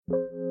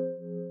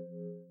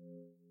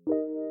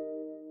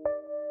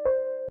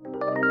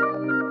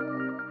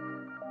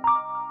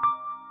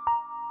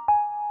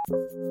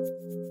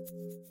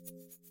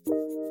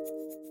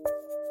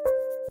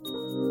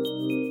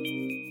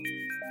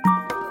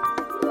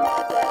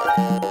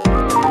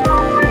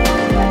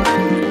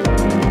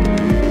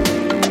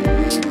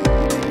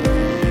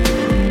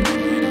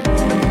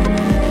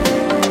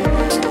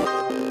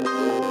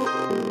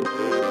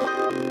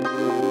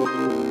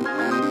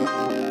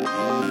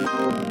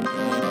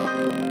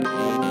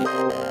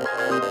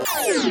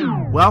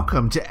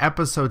Welcome to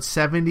episode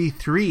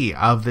 73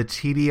 of the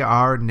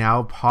TDR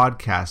Now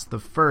podcast, the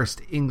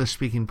first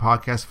English-speaking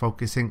podcast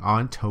focusing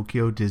on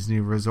Tokyo Disney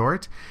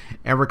Resort,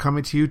 and we're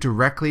coming to you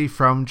directly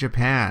from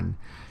Japan.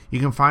 You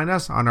can find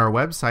us on our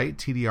website,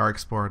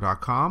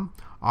 tdrexplorer.com,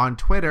 on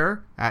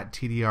Twitter, at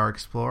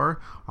tdrexplorer,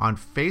 on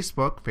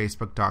Facebook,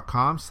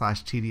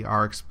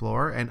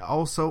 facebook.com/tdrexplorer, and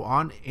also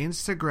on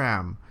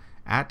Instagram,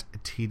 at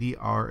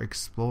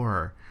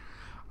tdrexplorer.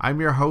 I'm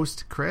your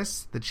host,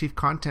 Chris, the Chief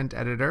Content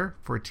Editor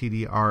for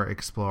TDR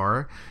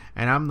Explorer,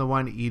 and I'm the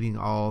one eating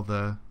all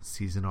the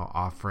seasonal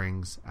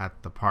offerings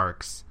at the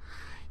parks.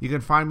 You can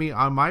find me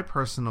on my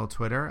personal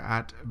Twitter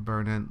at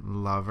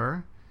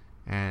BurnandLover,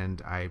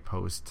 and I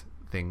post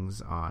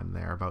things on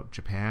there about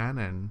Japan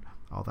and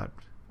all that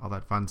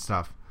fun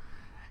stuff.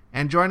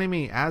 And joining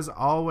me, as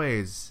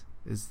always,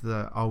 is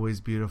the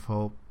always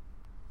beautiful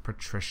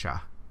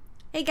Patricia.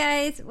 Hey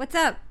guys, what's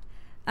up?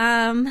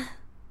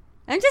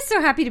 I'm just so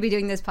happy to be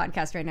doing this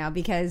podcast right now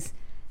because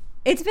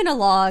it's been a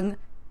long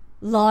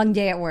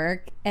day at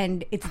work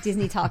and it's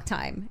Disney talk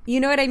time. You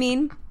know what I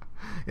mean?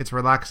 It's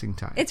relaxing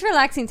time. It's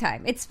relaxing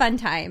time. It's fun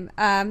time.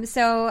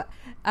 So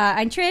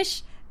I'm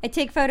Trish. I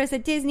take photos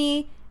at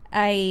Disney.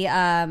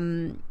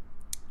 When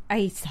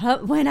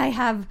I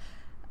have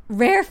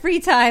rare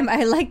free time,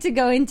 I like to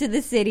go into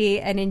the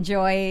city and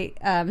enjoy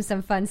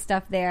some fun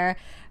stuff there,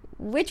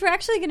 which we're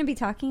actually going to be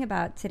talking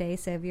about today.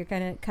 So if you're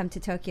going to come to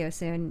Tokyo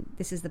soon,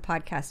 this is the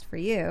podcast for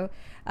you.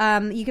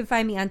 You can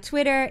find me on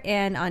Twitter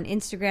and on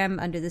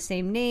Instagram under the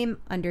same name,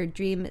 under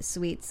Dream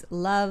Sweets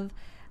Love.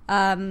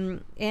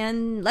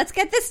 And let's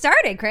get this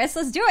started, Chris.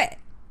 Let's do it.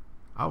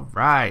 All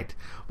right.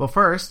 Well,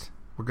 first,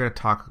 we're going to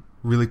talk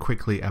really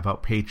quickly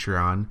about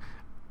Patreon.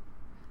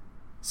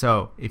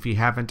 So if you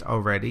haven't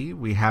already,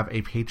 we have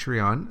a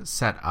Patreon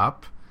set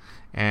up,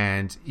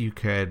 and you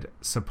could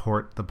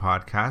support the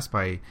podcast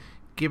by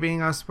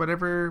giving us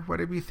whatever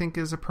you think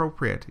is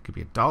appropriate. It could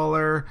be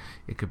 $1,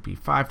 it could be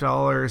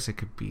 $5, it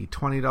could be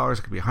 $20,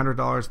 it could be $100,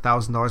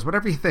 $1,000,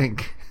 whatever you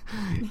think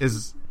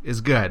is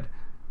good.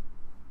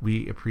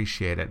 We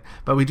appreciate it.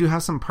 But we do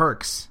have some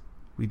perks.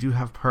 We do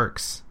have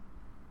perks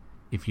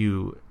if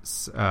you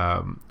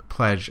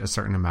pledge a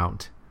certain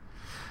amount.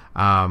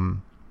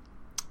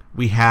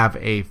 We have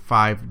a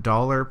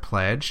 $5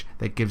 pledge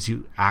that gives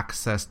you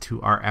access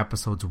to our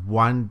episodes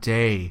one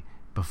day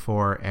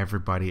before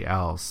everybody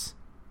else.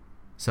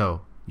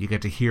 So you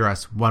get to hear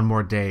us one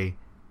more day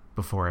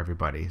before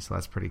everybody. So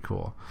that's pretty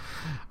cool.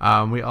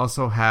 We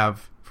also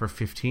have, for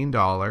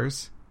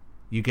 $15,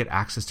 you get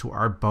access to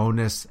our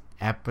bonus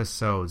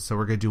episodes. So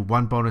we're going to do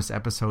one bonus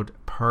episode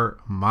per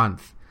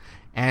month.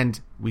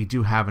 And we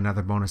do have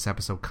another bonus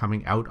episode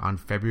coming out on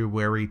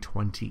February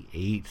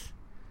 28th.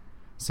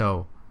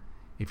 So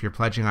if you're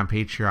pledging on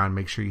Patreon,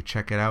 make sure you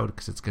check it out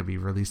because it's going to be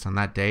released on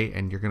that day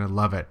and you're going to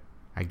love it.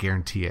 I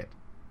guarantee it.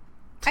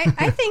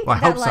 I think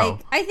well,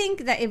 I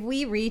think that if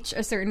we reach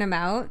a certain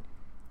amount,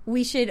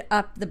 we should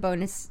up the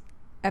bonus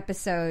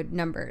episode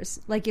numbers.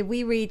 Like if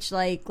we reach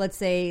let's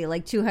say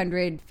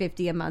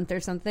 250 a month or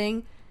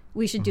something,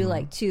 we should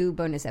do 2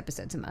 bonus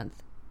episodes a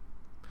month.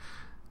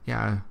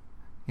 Yeah,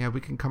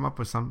 we can come up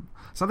with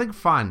something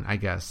fun, I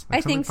guess.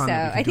 I think so.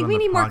 I think we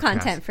need more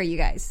content for you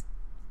guys.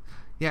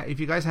 Yeah, if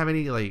you guys have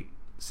any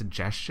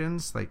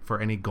suggestions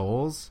for any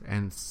goals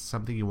and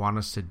something you want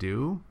us to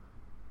do,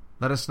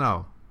 let us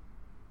know.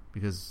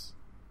 Because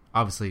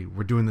obviously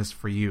we're doing this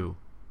for you,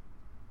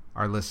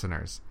 our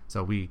listeners.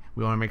 So we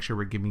want to make sure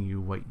we're giving you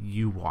what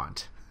you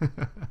want.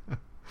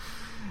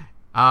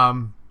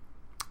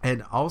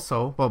 And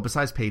also, well,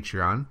 besides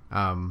Patreon,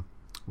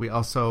 we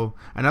also,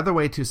 another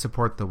way to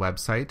support the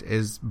website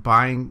is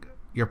buying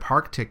your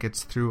park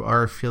tickets through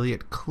our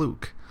affiliate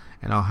Klook.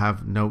 And I'll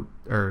have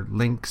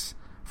links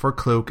for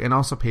Klook and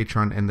also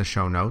Patreon in the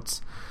show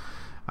notes.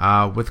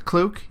 With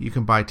Klook, you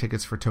can buy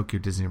tickets for Tokyo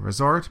Disney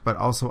Resort, but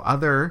also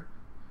other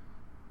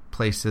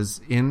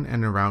places in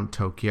and around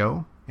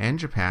Tokyo and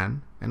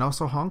Japan and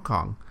also Hong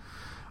Kong.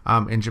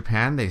 In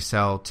Japan, they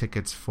sell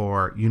tickets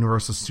for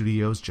Universal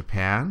Studios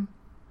Japan.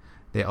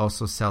 They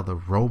also sell the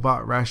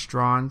Robot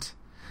Restaurant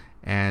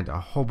and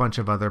a whole bunch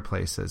of other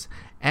places.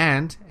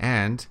 And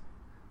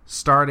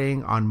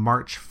starting on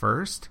March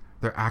 1st,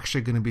 they're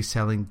actually going to be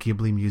selling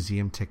Ghibli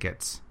Museum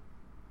tickets,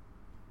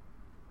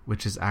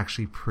 which is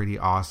actually pretty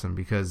awesome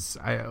because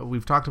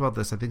we've talked about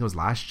this, I think it was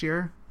last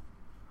year.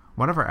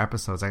 One of our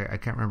episodes, I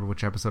can't remember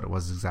which episode it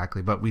was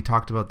exactly, but we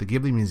talked about the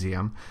Ghibli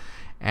Museum.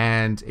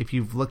 And if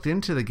you've looked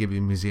into the Ghibli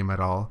Museum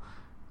at all,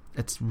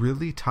 it's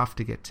really tough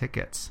to get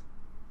tickets.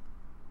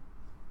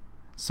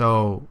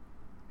 So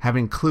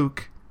having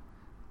Klook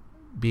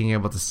being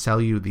able to sell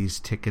you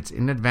these tickets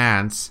in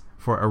advance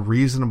for a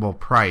reasonable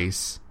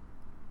price,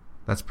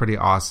 that's pretty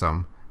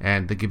awesome.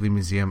 And the Ghibli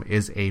Museum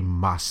is a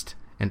must,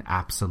 an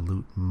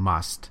absolute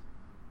must.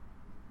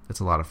 It's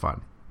a lot of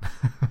fun.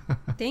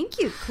 Thank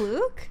you,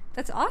 Klook.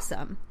 That's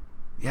awesome.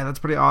 Yeah, that's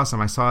pretty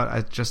awesome. I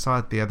just saw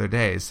it the other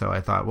day, so I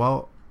thought,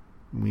 well,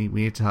 we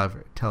need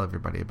to tell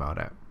everybody about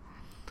it.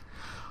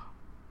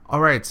 All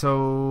right,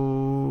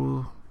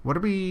 so what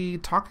are we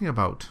talking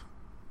about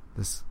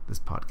this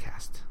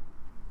podcast?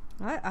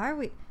 What are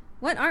we?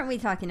 What aren't we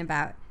talking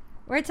about?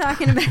 We're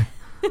talking about.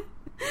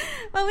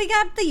 Well, we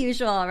got the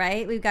usual,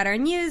 right? We've got our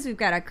news, we've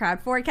got our crowd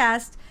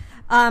forecast,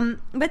 but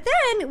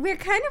then we're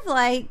kind of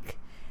like,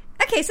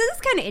 okay, so this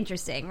is kind of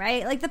interesting,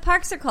 right? Like the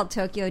parks are called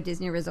Tokyo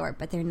Disney Resort,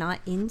 but they're not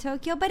in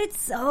Tokyo, but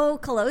it's so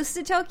close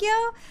to Tokyo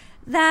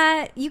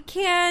that you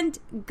can't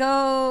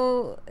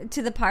go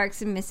to the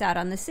parks and miss out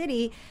on the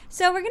city.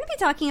 So we're going to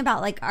be talking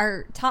about like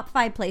our top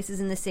 5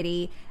 places in the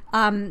city,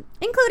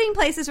 including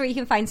places where you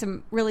can find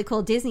some really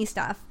cool Disney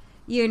stuff.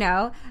 You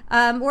know,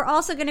 we're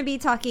also going to be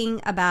talking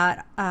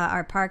about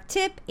our park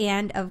tip.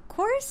 And of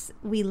course,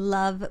 we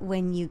love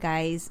when you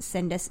guys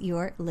send us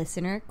your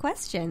listener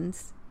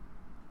questions.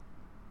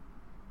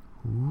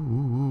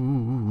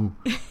 Ooh.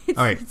 All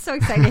right. It's so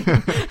exciting.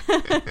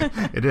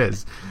 It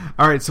is.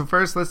 All right. So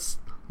first, let's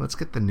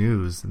get the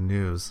news.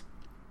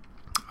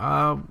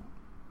 I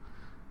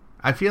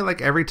feel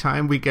like every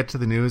time we get to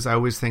the news, I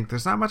always think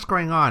there's not much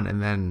going on.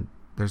 And then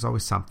there's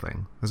always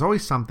something. There's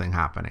always something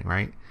happening,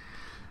 right?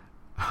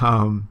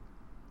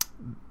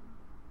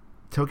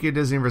 Tokyo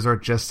Disney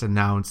Resort just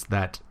announced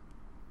that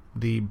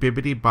the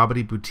Bibbidi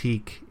Bobbidi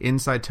Boutique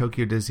inside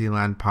Tokyo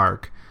Disneyland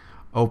Park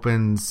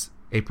opens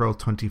April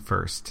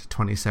 21st,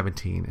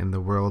 2017 in the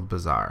World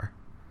Bazaar.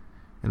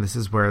 And this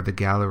is where the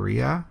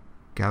Galleria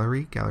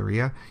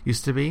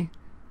used to be,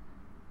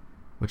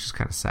 which is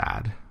kind of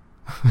sad.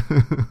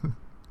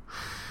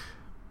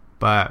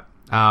 But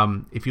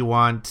if you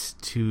want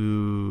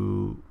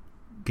to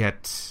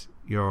get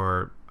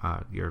your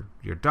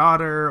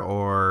daughter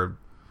or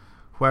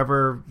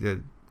whoever's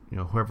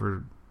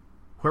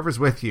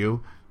with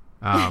you,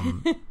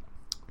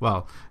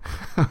 well,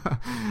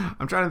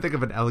 I'm trying to think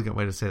of an elegant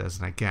way to say this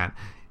and I can't.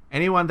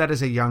 Anyone that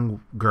is a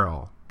young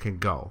girl can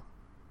go.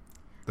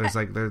 There's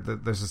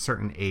there's a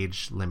certain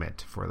age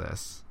limit for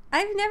this.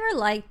 I've never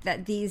liked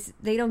that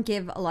they don't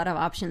give a lot of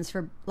options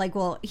for, like,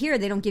 well, here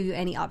they don't give you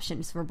any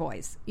options for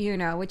boys, you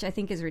know, which I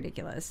think is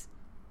ridiculous.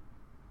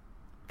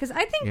 Because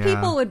I think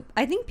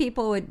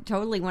people would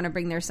totally want to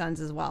bring their sons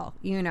as well,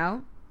 you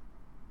know?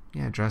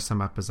 Yeah, dress them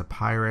up as a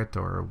pirate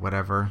or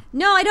whatever.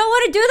 No, I don't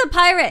want to do the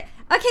pirate.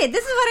 Okay,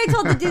 this is what I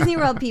told the Disney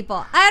World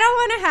people. I don't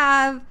want to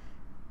have,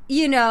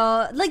 you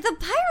know, like the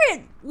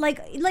pirate, like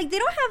they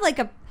don't have like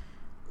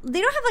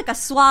a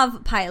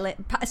suave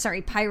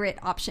pirate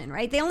option,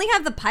 right? They only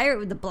have the pirate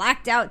with the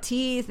blacked out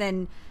teeth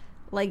and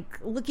like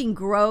looking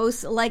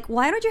gross. Like,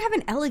 why don't you have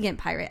an elegant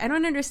pirate? I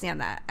don't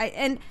understand that.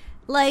 I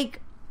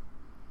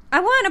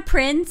want a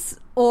prince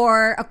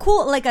or a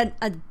cool, like a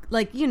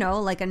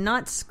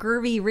not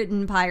scurvy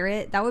written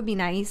pirate. That would be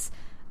nice.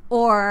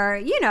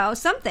 Or, you know,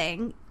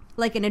 something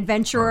like an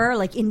adventurer,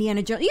 like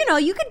Indiana Jones. You know,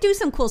 you could do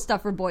some cool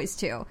stuff for boys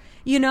too,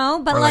 you know,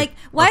 but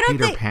why don't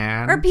Peter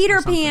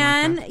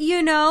Pan, like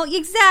you know,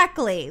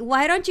 exactly.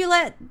 Why don't you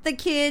let the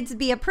kids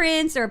be a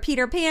prince or a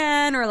Peter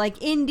Pan or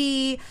like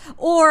Indy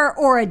or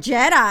a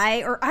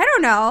Jedi or I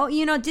don't know,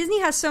 you know, Disney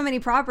has so many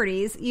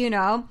properties, you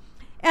know.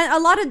 And a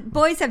lot of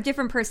boys have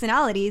different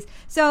personalities.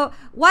 So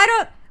why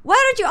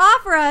don't you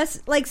offer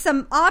us like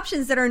some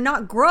options that are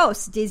not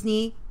gross,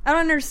 Disney? I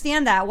don't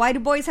understand that. Why do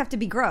boys have to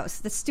be gross?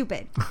 That's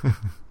stupid.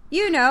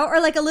 You know, or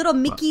like a little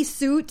Mickey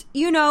suit,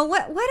 you know,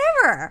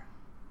 whatever.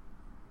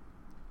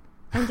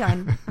 I'm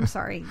done. I'm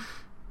sorry.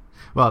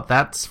 Well,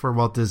 that's for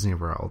Walt Disney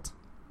World,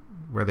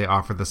 where they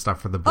offer the stuff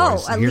for the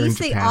boys. Oh, at least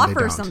they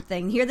offer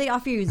something. Here they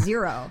offer you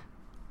zero.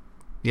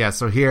 Yeah,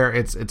 so here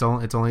it's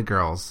only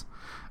girls.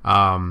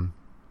 I'm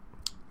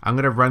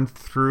going to run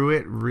through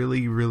it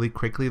really, really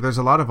quickly. There's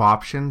a lot of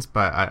options,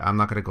 but I'm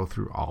not going to go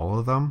through all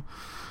of them.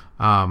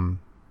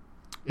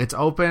 It's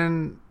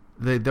open.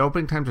 The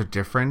opening times are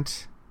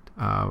different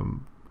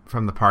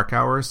from the park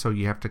hours, so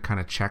you have to kind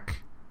of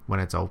check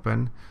when it's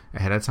open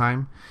ahead of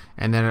time.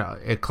 And then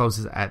it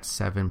closes at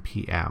 7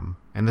 p.m.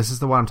 And this is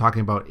the one I'm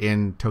talking about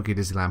in Tokyo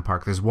Disneyland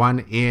Park. There's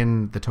one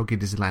in the Tokyo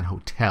Disneyland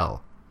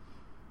Hotel,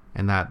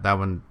 and that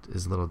one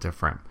is a little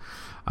different.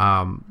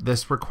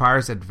 This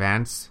requires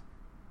advance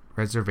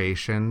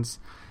reservations,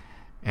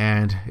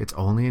 and it's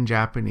only in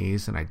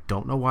Japanese, and I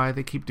don't know why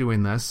they keep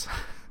doing this.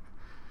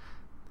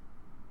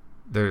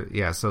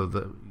 So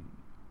the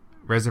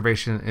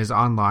reservation is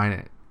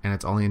online and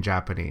it's only in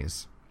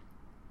Japanese.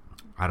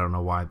 I don't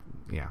know why.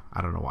 Yeah,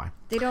 I don't know why.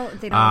 They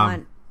don't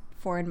want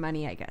foreign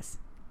money, I guess.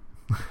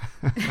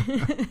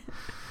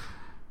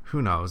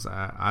 Who knows?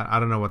 I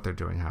don't know what they're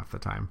doing half the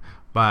time.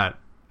 But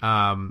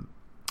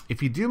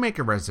if you do make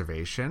a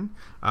reservation,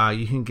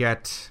 you can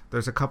get,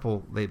 there's a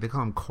couple, they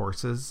call them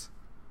courses.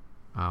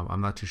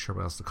 I'm not too sure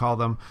what else to call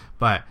them,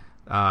 but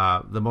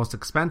The most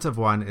expensive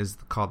one is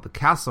called the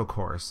Castle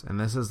Course, and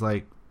this is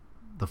like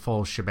the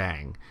full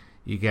shebang.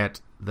 You get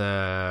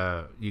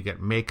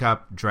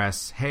makeup,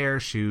 dress, hair,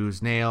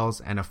 shoes, nails,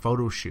 and a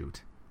photo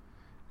shoot.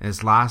 And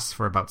this lasts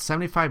for about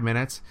 75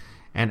 minutes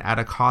and at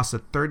a cost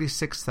of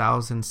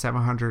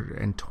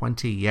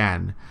 36,720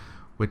 yen,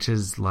 which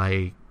is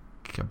like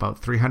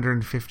about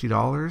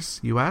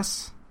 $350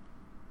 US.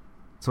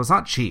 So it's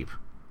not cheap.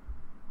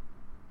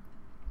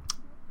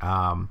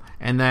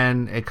 And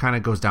then it kind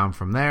of goes down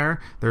from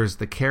there. There's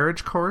the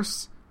carriage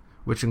course,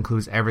 which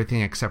includes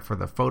everything except for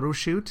the photo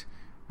shoot,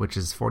 which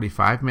is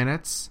 45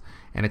 minutes,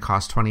 and it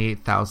costs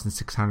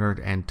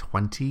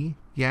 28,620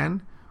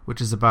 yen,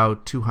 which is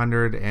about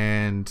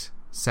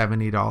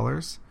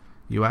 $270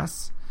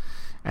 US.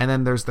 And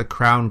then there's the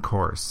crown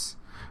course,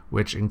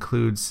 which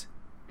includes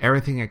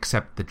everything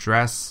except the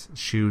dress,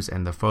 shoes,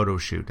 and the photo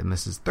shoot. And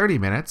this is 30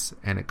 minutes,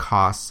 and it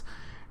costs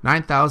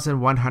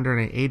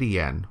 9,180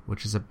 yen,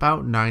 which is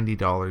about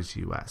 $90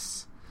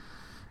 US.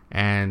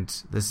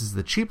 And this is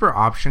the cheaper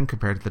option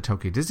compared to the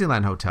Tokyo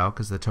Disneyland Hotel,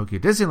 because the Tokyo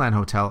Disneyland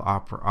Hotel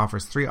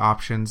offers 3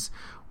 options,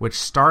 which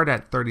start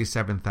at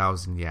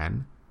 37,000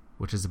 yen,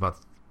 which is about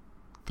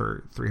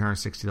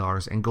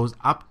 $360, and goes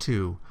up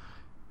to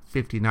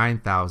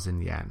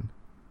 59,000 yen,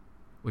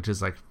 which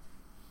is like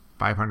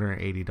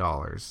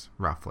 $580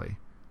 roughly.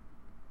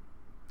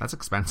 That's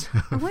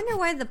expensive. I wonder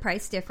why the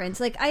price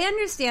difference. Like, I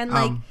understand,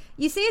 like,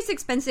 you say it's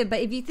expensive,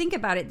 but if you think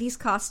about it, these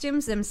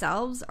costumes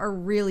themselves are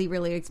really,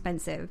 really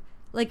expensive.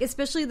 Like,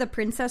 especially the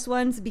princess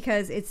ones,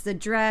 because it's the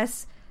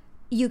dress.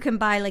 You can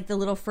buy, like, the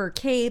little fur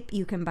cape.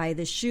 You can buy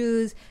the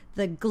shoes,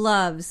 the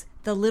gloves,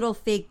 the little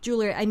fake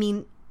jewelry. I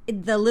mean,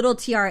 the little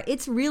tiara.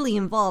 It's really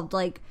involved.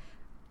 Like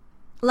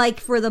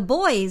for the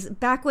boys,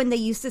 back when they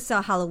used to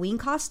sell Halloween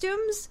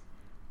costumes,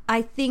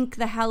 I think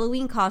the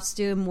Halloween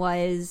costume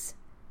was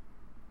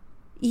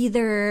it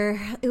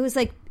was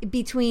like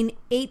between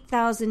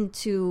 8,000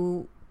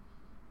 to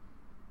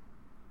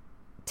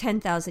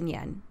 10,000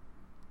 yen.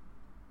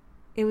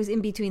 It was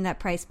in between that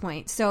price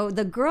point. So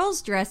the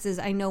girls' dresses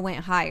I know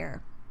went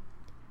higher.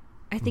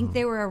 I think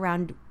they were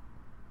around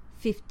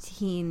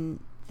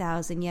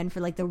 15,000 yen for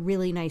like the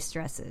really nice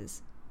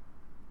dresses,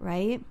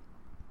 right?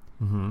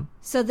 Mm-hmm.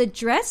 So the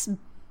dress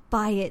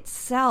by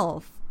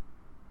itself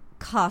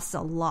costs a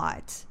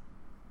lot.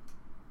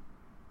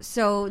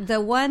 So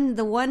the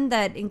one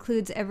that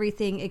includes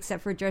everything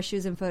except for dress,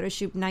 shoes, and photo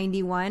shoot,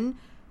 91,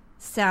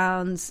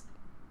 sounds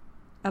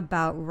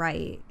about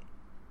right?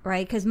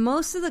 Because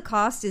most of the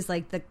cost is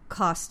like the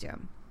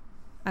costume,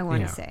 I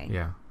want to say.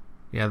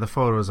 Yeah, the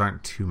photos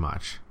aren't too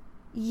much.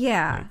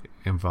 Yeah.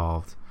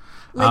 Involved.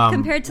 Like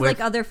compared to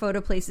like other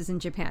photo places in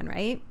Japan,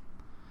 right?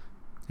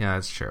 Yeah,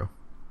 that's true.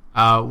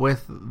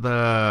 With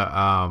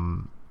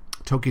the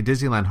Tokyo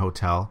Disneyland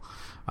Hotel,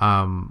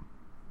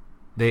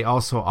 they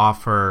also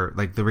offer,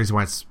 like, the reason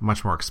why it's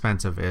much more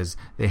expensive is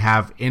they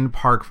have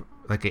in-park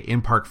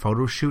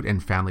photo shoot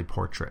and family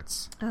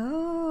portraits.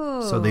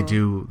 Oh. So they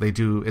do,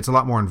 it's a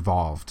lot more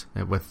involved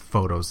with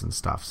photos and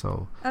stuff.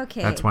 So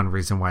okay, that's one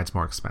reason why it's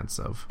more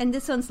expensive. And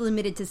this one's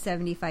limited to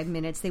 75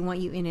 minutes. They want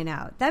you in and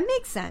out. That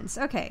makes sense.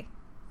 Okay.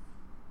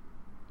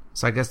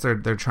 So I guess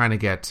they're trying to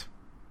get,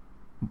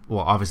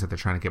 well, obviously they're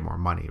trying to get more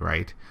money,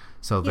 right?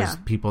 So there's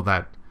people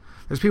that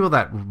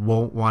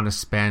won't want to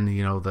spend,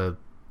 the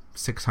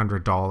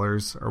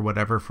 $600 or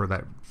whatever for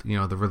that,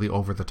 the really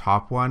over the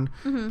top one.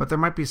 Mm-hmm. But there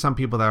might be some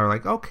people that are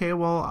like, okay,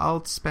 well,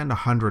 I'll spend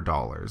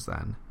 $100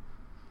 then.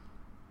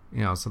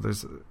 So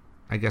there's,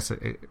 I guess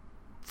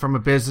from a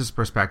business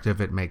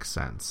perspective, it makes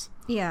sense.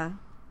 Yeah.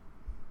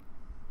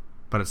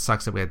 But it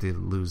sucks that we had to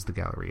lose the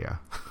Galleria.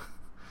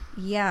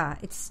 Yeah,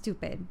 it's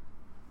stupid.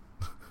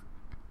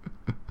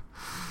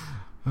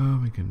 Oh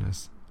my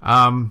goodness.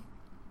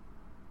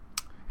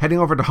 Heading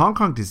over to Hong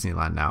Kong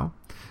Disneyland now.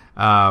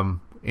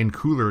 In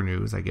cooler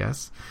news, I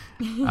guess.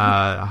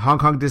 Hong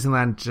Kong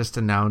Disneyland just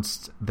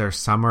announced their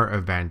summer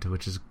event,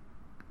 which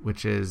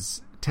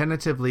is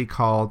tentatively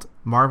called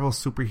Marvel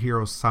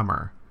Superhero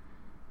Summer.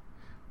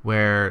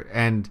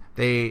 And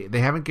they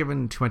haven't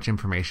given too much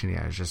information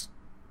yet. It's just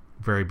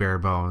very bare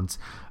bones.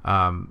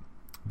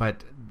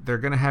 But they're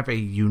going to have a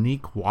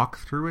unique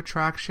walkthrough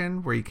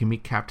attraction where you can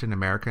meet Captain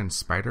America and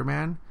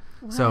Spider-Man.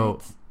 What?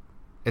 So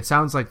it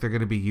sounds like they're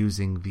going to be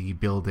using the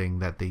building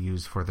that they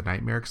used for the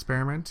Nightmare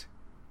Experiment.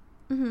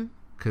 Mm-hmm.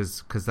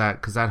 Because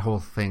that whole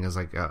thing is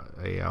like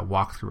a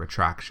walkthrough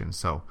attraction.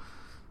 So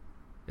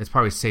it's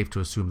probably safe to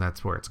assume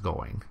that's where it's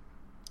going.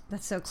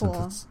 That's so cool.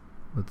 Since it's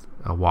with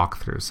a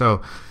walkthrough.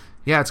 So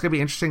yeah, it's going to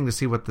be interesting to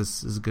see what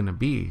this is going to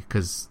be,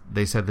 because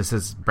they said this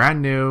is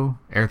brand new,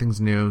 everything's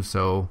new,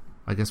 so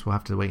I guess we'll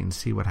have to wait and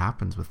see what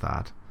happens with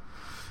that.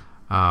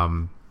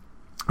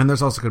 And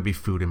there's also going to be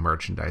food and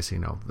merchandise,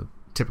 the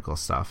typical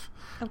stuff.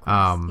 Of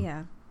course,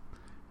 yeah.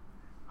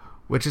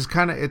 Which is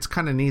kind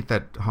of neat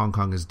that Hong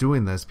Kong is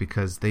doing this,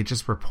 because they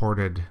just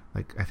reported,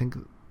 like, I think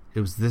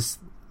it's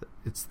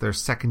their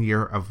second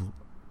year of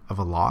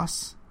a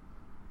loss,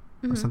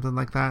 or something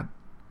like that,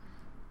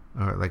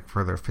 or like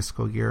for their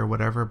fiscal year or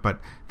whatever.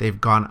 But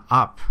they've gone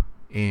up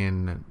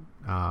in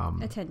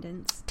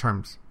attendance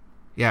terms.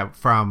 Yeah,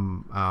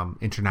 from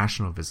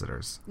international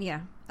visitors.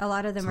 Yeah, a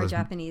lot of them are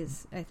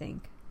Japanese, I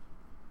think.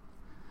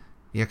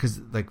 Yeah,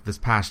 because like this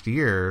past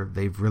year,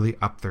 they've really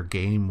upped their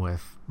game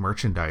with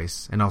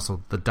merchandise, and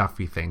also the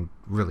Duffy thing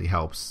really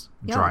helps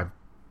drive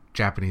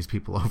Japanese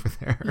people over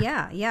there.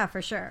 Yeah,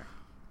 for sure.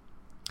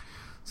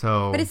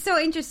 So, but it's so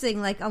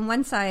interesting. Like on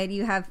one side,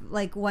 you have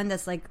like one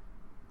that's like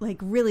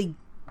really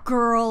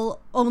girl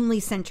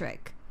only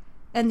centric,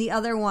 and the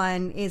other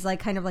one is like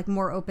kind of like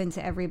more open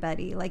to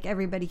everybody. Like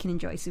everybody can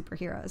enjoy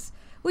superheroes,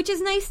 which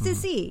is nice to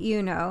see.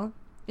 You know,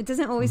 it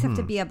doesn't always have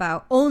to be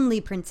about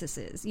only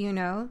princesses. You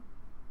know.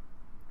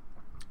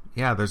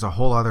 Yeah, there's a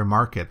whole other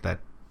market that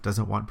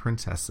doesn't want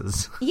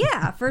princesses.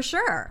 Yeah, for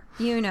sure.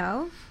 You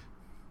know.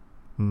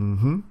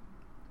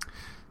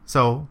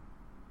 So,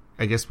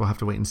 I guess we'll have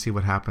to wait and see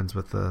what happens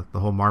with the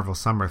whole Marvel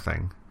summer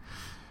thing.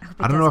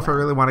 I don't know if I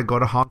really want to go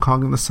to Hong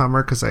Kong in the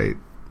summer because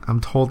I'm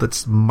told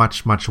it's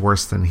much, much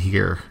worse than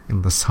here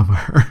in the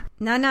summer.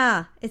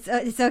 Nah.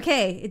 It's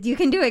okay. You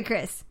can do it,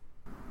 Chris.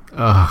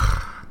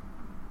 Ugh.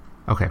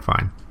 Okay,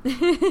 fine.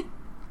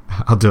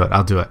 I'll do it.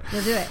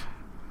 You'll do it.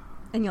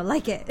 And you'll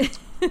like it.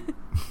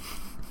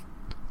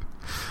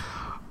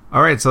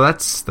 All right, so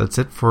that's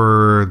it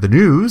for the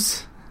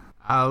news.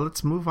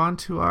 Let's move on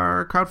to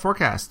our crowd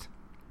forecast.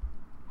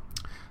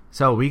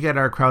 So we get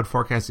our crowd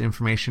forecast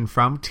information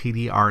from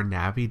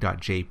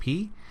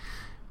tdrnavi.jp.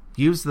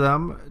 Use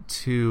them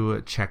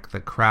to check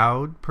the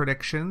crowd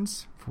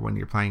predictions for when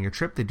you're planning your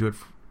trip. They do it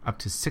up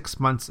to 6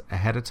 months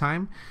ahead of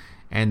time,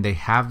 and they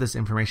have this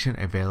information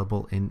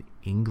available in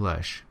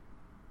English,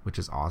 which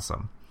is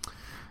awesome.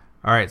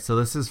 All right, so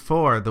this is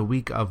for the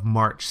week of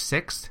March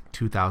 6th,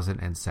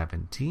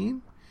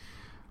 2017.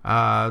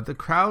 The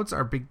crowds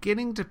are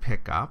beginning to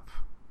pick up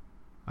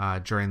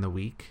during the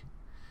week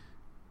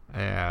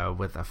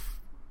with a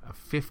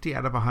 50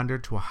 out of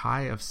 100 to a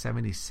high of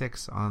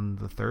 76 on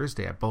the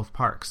Thursday at both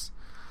parks.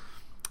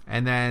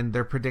 And then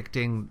they're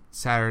predicting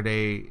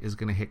Saturday is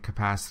going to hit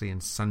capacity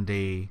and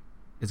Sunday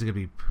is going to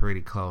be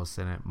pretty close,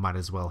 and it might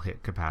as well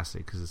hit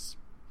capacity because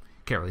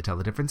you can't really tell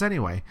the difference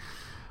anyway.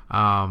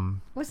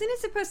 Wasn't it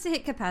supposed to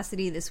hit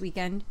capacity this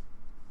weekend?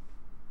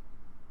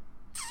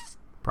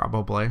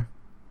 Probably.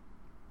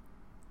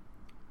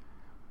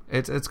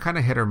 It's kind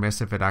of hit or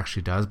miss if it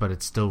actually does, but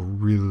it's still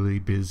really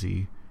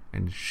busy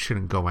and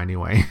shouldn't go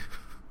anyway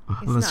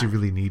unless you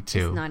really need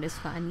to. It's not as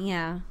fun,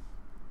 yeah.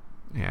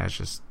 Yeah,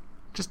 it's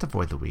just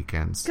avoid the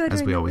weekends, go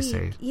as we always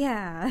say.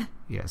 Yeah.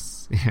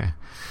 Yes. Yeah.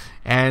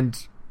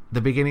 And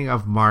the beginning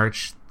of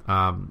March,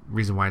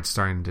 reason why it's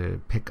starting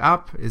to pick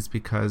up is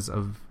because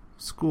of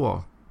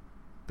school.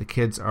 The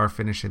kids are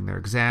finishing their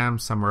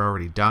exams. Some are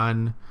already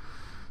done.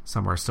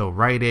 Some are still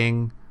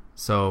writing.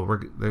 So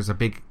there's a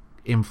big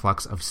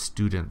influx of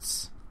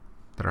students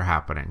that are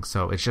happening.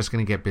 So it's just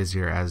going to get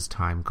busier as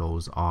time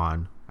goes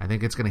on. I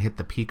think it's going to hit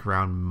the peak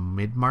around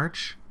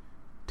mid-March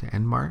to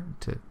end March.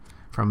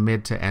 From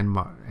mid to end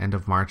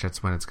of March,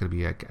 that's when it's going to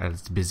be at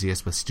its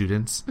busiest with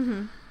students.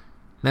 Mm-hmm.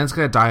 Then it's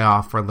going to die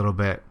off for a little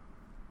bit.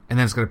 And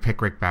then it's going to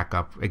pick right back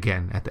up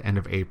again at the end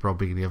of April,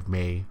 beginning of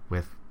May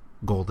with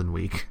Golden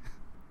Week.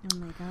 Oh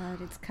my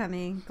God, it's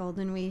coming.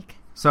 Golden Week.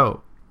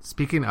 So,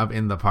 speaking of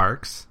in the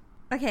parks.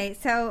 Okay,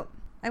 so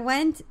I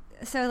went,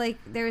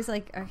 there was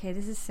okay,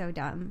 this is so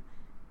dumb.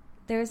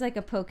 There was a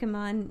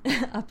Pokemon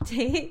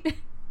update.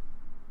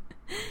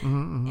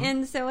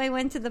 And so I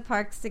went to the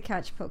parks to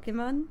catch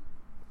Pokemon.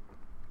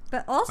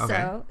 But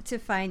also to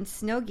find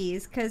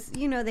Snowgies, because,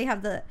 they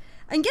have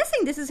I'm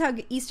guessing this is how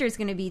Easter is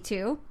going to be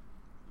too.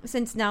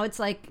 Since now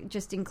it's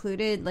just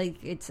included,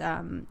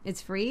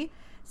 it's free.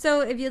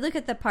 So if you look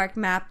at the park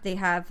map, they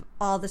have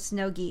all the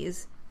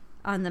Snowgies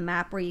on the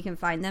map where you can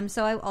find them.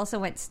 So I also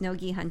went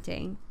Snowgie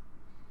hunting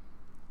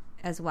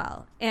as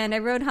well. And I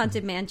rode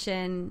Haunted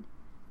Mansion,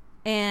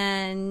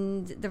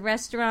 and the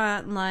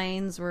restaurant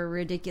lines were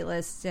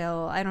ridiculous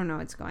still. I don't know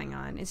what's going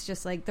on. It's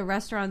just the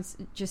restaurants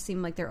just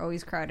seem like they're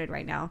always crowded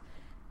right now.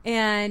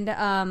 And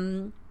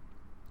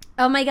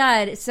oh my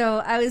God, so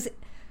I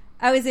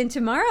was in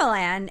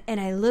Tomorrowland, and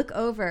I look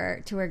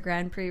over to where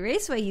Grand Prix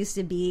Raceway used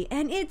to be,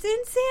 and it's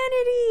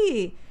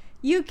insanity.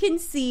 You can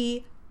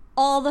see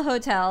all the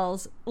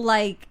hotels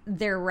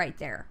they're right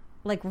there.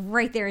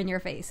 Right there in your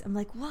face. I'm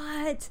like,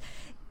 what?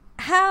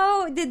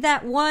 How did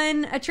that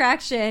one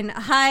attraction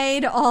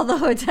hide all the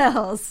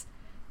hotels?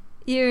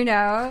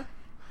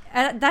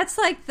 That's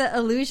the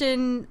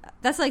illusion.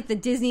 That's the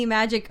Disney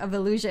magic of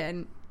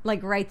illusion,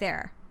 right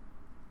there.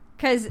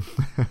 Because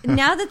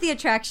now that the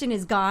attraction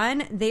is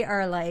gone, they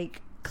are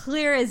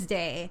clear as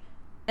day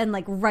and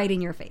right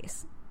in your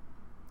face.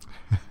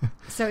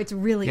 So it's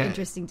really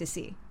interesting to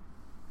see.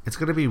 It's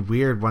going to be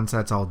weird once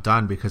that's all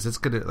done, because it's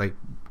going to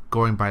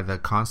going by the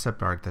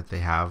concept art that they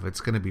have,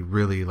 it's going to be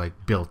really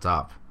built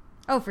up.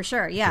 Oh, for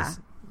sure. Yeah.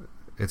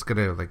 It's going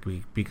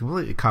to be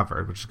completely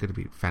covered, which is going to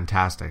be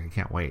fantastic. I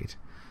can't wait.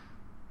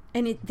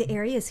 And the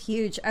area is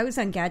huge. I was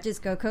on Gadget's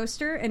Go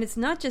Coaster, and it's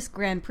not just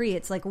Grand Prix.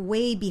 It's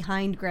way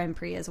behind Grand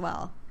Prix as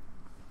well.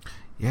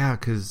 Yeah,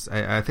 because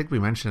I think we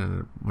mentioned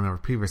in one of our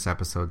previous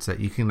episodes that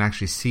you can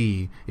actually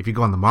see, if you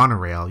go on the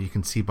monorail, you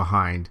can see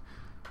behind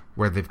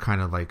where they've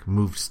kind of like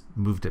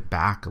moved it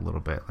back a little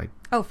bit, like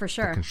Oh, for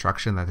sure. the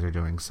construction that they're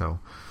doing. So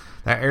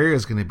that area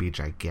is going to be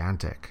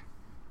gigantic.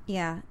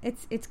 Yeah,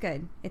 it's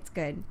good. It's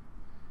good.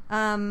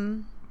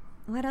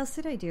 What else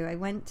did I do?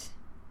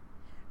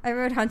 I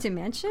rode Haunted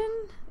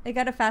Mansion. I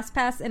got a fast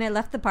pass and I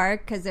left the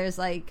park because there's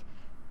like,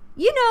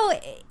 you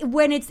know,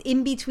 when it's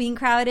in between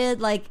crowded,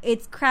 like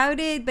it's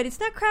crowded, but it's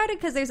not crowded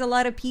because there's a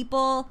lot of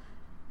people,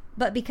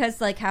 but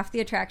because like half the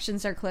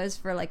attractions are closed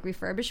for like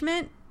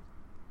refurbishment.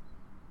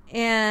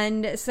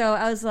 And so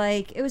I was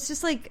like, it was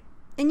just like,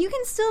 and you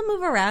can still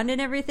move around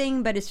and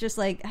everything, but it's just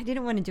like, I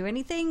didn't want to do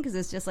anything because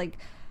it's just like,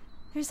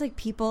 there's like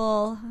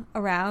people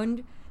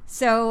around.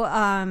 So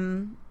I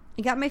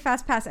got my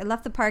fast pass. I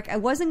left the park. I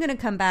wasn't going to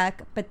come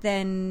back, but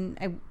then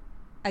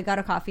I got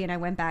a coffee and I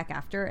went back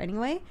after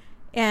anyway.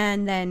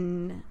 And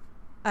then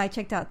I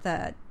checked out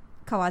the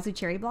Kawazu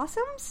cherry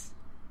blossoms,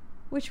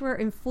 which were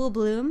in full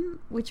bloom,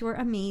 which were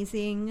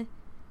amazing.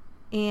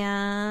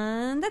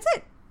 And that's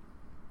it.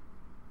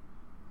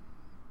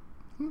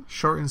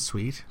 Short and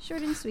sweet.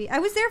 Short and sweet. I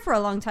was there for a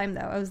long time,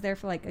 though. I was there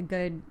for like a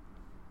good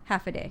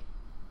half a day.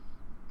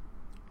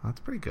 That's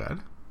pretty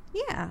good.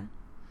 Yeah.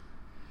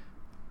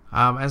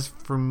 As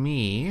for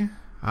me,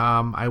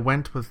 I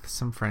went with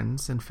some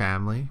friends and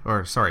family,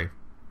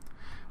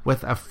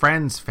 with a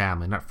friend's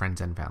family, not friends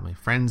and family,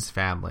 friend's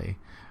family.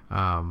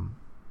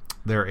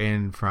 They're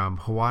in from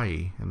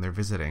Hawaii and they're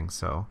visiting,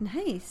 so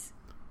nice.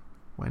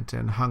 Went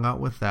and hung out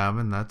with them,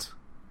 and that's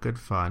good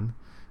fun.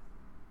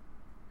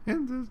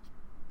 And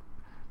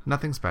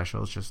nothing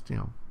special. It's just,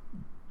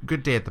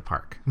 good day at the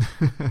park.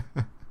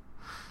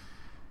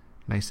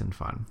 Nice and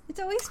fun. It's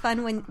always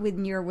fun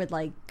when you're with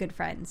like good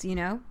friends, you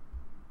know?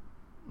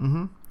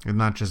 Mm-hmm. And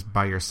not just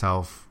by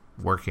yourself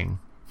working.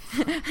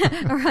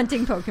 Or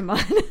hunting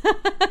Pokemon.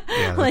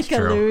 Yeah, like true.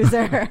 a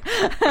loser.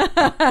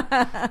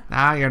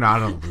 Nah, you're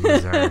not a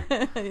loser.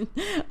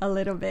 A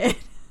little bit.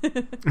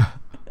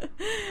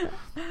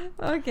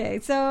 Okay,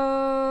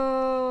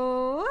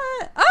 so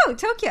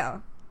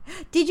Tokyo.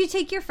 Did you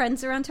take your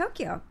friends around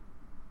Tokyo?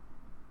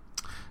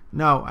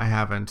 No, I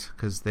haven't,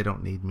 because they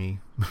don't need me.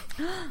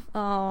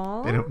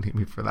 Oh, They don't need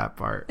me for that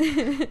part.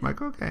 I'm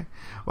like, okay.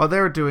 Well, they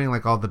were doing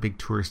like all the big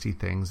touristy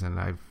things, and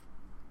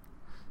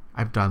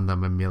I've done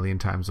them a million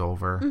times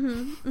over.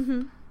 Mm-hmm,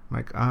 mm-hmm. I'm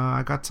like,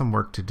 I got some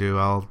work to do.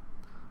 I'll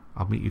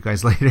meet you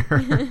guys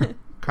later,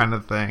 kind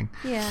of thing.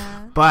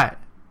 Yeah. But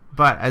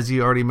as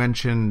you already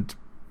mentioned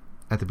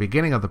at the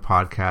beginning of the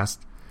podcast,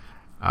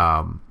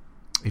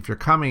 if you're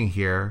coming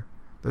here,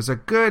 there's a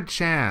good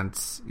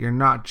chance you're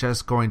not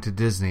just going to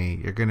Disney.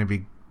 You're going to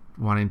be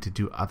wanting to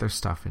do other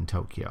stuff in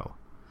Tokyo.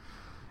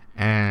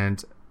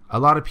 And a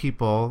lot of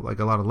people, like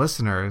a lot of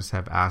listeners,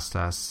 have asked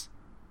us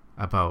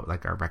about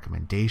like our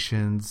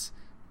recommendations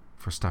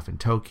for stuff in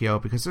Tokyo,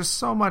 because there's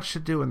so much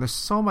to do and there's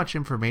so much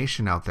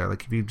information out there.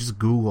 Like if you just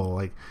Google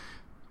like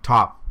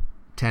top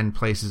 10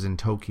 places in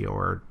Tokyo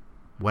or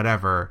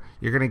whatever,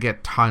 you're going to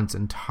get tons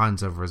and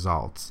tons of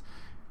results.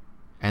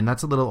 And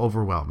that's a little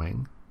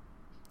overwhelming.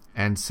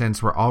 And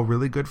since we're all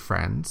really good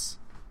friends,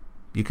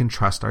 you can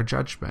trust our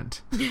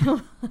judgment.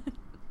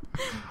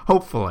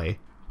 Hopefully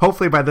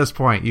by this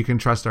point, you can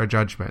trust our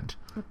judgment.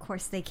 Of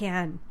course they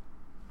can.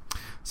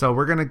 So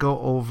we're going to go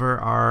over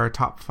our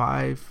top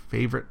 5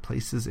 favorite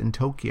places in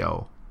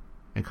Tokyo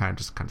and kind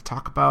of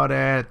talk about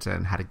it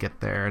and how to get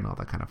there and all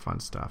that kind of fun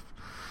stuff.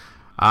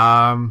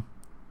 How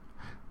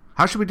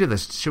should we do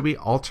this? Should we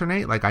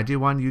alternate? Like I do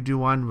one, you do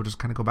one. We'll just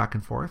kind of go back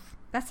and forth.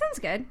 That sounds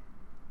good.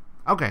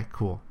 Okay,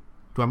 cool.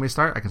 Do you want me to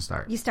start? I can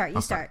start. You start.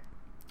 I'll start.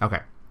 Okay.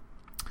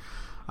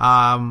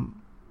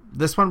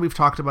 This one we've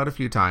talked about a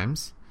few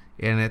times,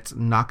 and it's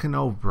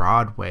Nakano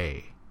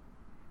Broadway,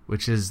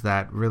 which is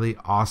that really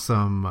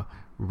awesome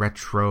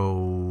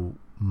retro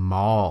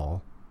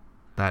mall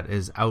that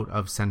is out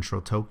of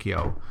central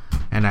Tokyo.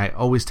 And I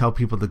always tell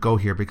people to go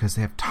here because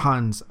they have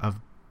tons of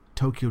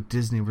Tokyo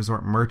Disney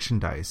Resort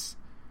merchandise.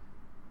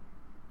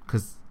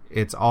 Because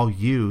it's all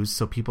used,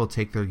 so people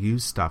take their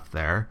used stuff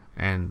there,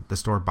 and the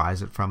store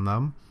buys it from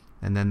them,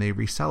 and then they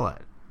resell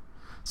it.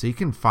 So you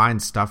can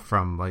find stuff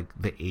from like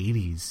the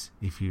 80s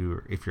if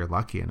you're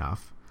lucky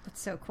enough.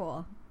 That's so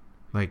cool.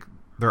 Like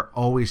they're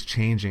always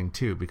changing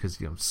too, because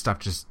stuff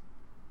just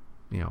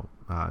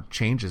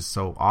changes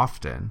so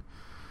often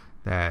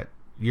that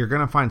you're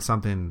gonna find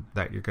something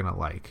that you're gonna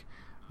like.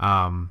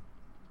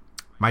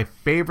 My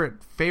favorite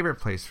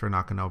place for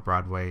Nakano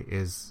Broadway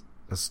is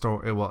a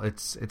store. Well,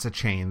 it's a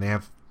chain. They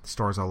have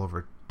stores all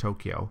over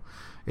Tokyo.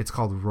 It's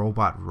called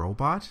Robot.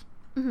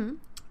 Mm-hmm.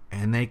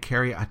 And they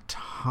carry a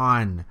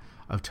ton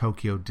of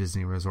Tokyo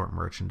Disney Resort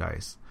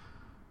merchandise.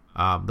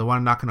 The one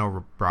in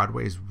Nakano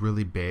Broadway is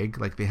really big.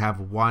 Like they have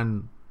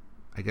one,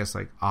 I guess,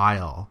 like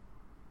aisle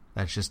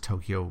that's just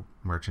Tokyo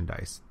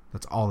merchandise.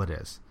 That's all it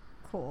is.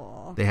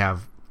 Cool. They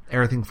have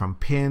everything from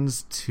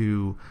pins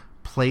to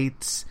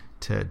plates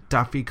to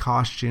Duffy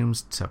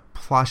costumes to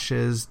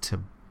plushes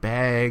to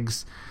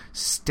bags,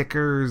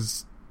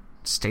 stickers,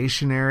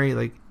 stationery.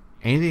 Like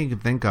anything you can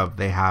think of,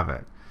 they have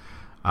it.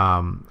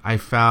 I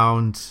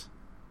found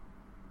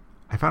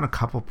a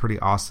couple pretty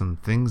awesome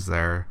things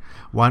there.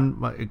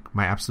 One,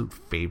 my absolute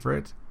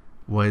favorite,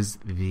 was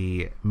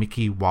the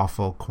Mickey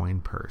waffle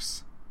coin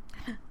purse.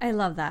 I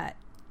love that.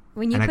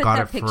 When you put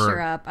that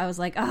picture up, I was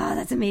like, oh,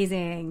 that's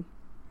amazing.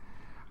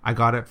 I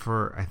got it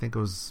for, I think it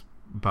was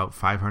about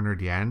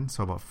 500 yen,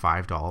 so about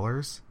 $5.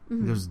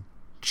 Mm-hmm. It was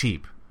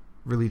cheap,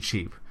 really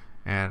cheap.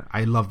 And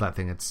I love that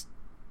thing. It's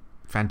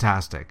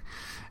fantastic.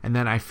 And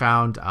then I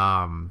found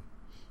a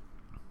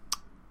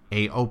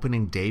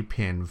opening day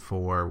pin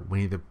for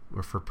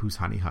for Pooh's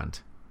Honey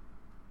Hunt,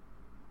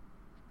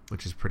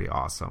 which is pretty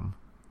awesome.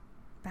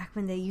 Back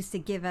when they used to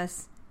give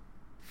us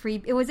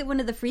free... Was it one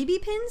of the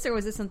freebie pins, or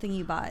was it something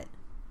you bought?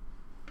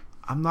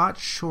 I'm not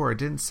sure. It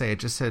didn't say. It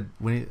just said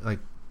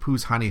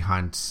Pooh's Honey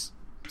Hunt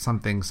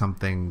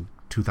something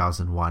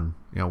 2001.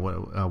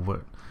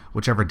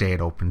 Whichever day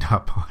it opened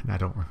up on. I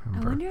don't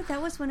remember. I wonder if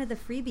that was one of the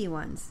freebie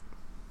ones.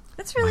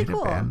 That's really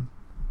cool.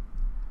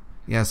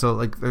 Yeah,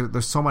 so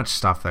there's so much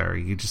stuff there.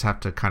 You just have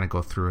to kind of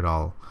go through it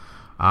all.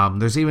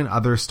 There's even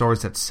other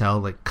stores that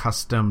sell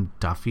custom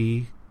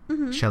Duffy,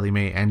 Shelly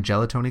May, and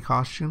Gelatoni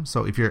costumes.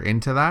 So if you're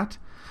into that,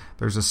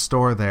 there's a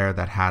store there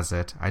that has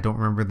it. I don't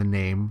remember the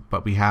name,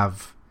 but we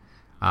have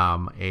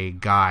a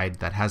guide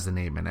that has the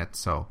name in it.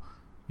 So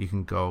you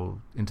can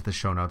go into the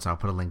show notes. I'll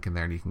put a link in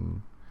there, and you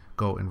can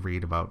go and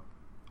read about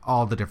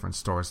all the different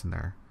stores in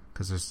there,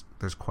 because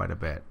there's quite a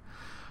bit.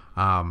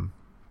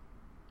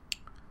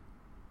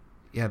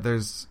 Yeah,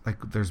 there's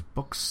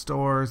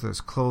bookstores,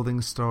 there's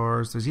clothing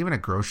stores, there's even a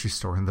grocery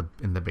store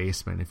in the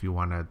basement. If you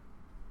want to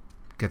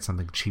get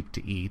something cheap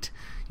to eat,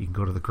 you can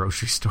go to the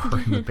grocery store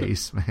in the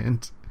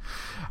basement.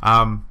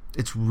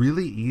 It's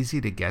really easy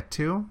to get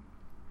to.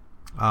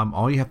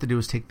 All you have to do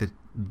is take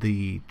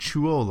the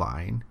Chuo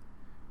line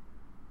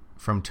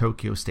from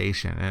Tokyo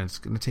Station, and it's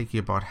going to take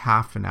you about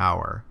half an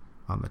hour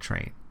on the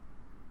train.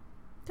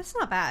 That's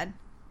not bad.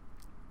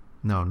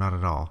 No, not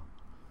at all.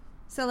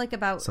 So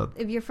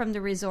if you're from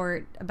the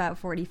resort, about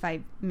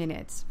 45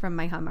 minutes from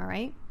Maihama,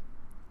 right?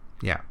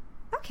 Yeah.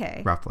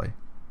 Okay. Roughly.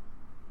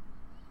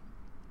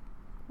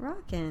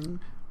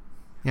 Rockin'.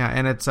 Yeah,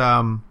 and it's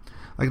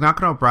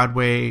Nakano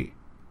Broadway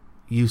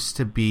used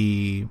to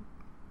be,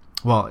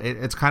 well,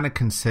 it's kind of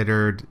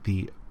considered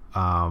the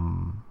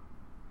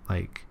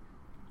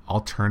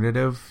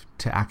alternative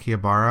to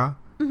Akihabara.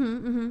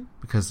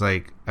 Because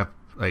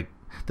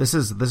this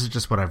is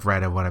just what I've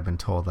read and what I've been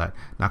told, that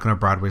Nakano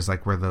Broadway is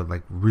where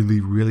the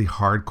really, really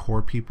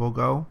hardcore people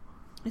go.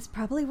 It's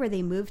probably where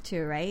they moved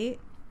to, right?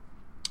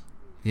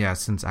 Yeah,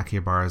 since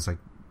Akihabara is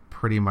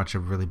pretty much a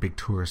really big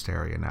tourist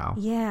area now.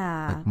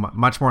 Yeah.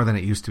 Much more than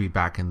it used to be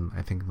back in,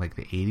 I think,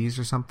 the 80s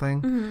or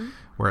something,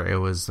 where it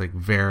was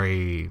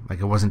very,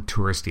 it wasn't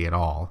touristy at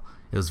all.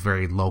 It was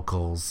very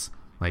locals.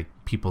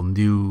 People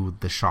knew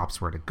the shops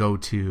where to go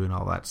to and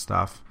all that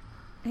stuff.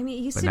 I mean,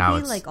 it used to be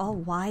all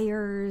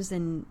wires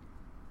and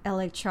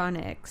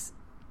electronics,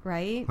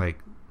 right?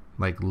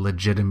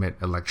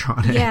 Legitimate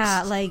electronics.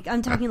 Yeah,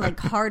 I'm talking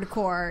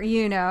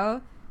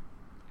hardcore,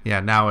 Yeah,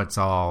 now it's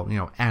all,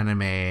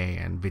 anime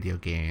and video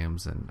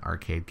games and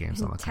arcade games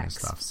and all that kind of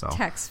stuff. So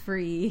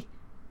tax-free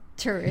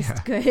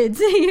tourist goods,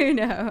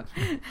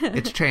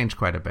 It's changed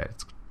quite a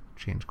bit.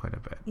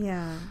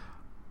 Yeah.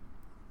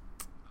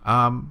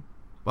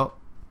 Well,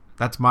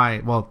 that's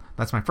my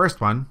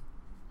first one.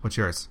 What's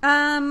yours?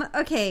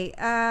 Okay.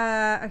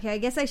 I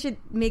guess I should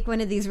make one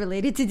of these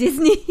related to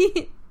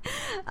Disney.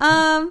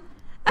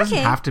 Doesn't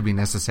have to be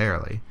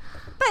necessarily.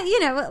 But,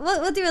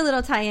 we'll do a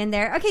little tie-in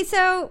there. Okay,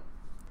 so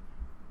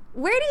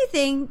where do you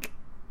think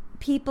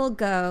people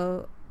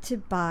go to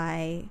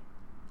buy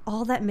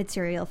all that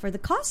material for the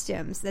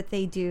costumes that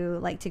they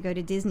do, to go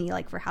to Disney,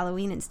 for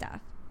Halloween and stuff?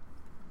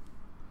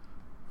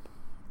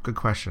 Good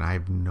question. I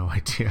have no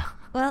idea.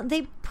 Well,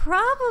 they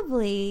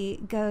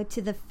probably go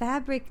to the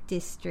fabric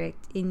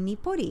district in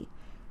Nippori.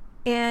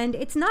 And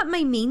it's not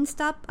my main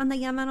stop on the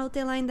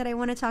Yamanote line that I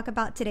want to talk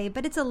about today,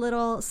 but it's a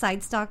little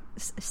side stop.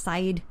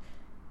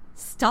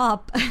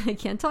 I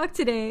can't talk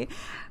today,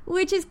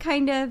 which is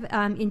kind of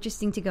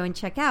interesting to go and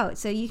check out.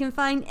 So you can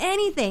find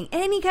anything,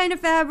 any kind of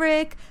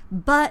fabric,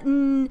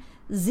 button,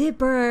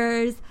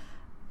 zippers,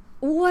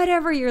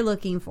 whatever you're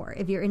looking for.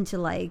 If you're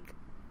into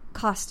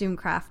costume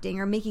crafting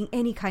or making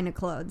any kind of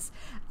clothes,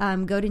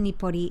 go to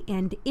Nippori.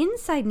 And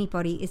inside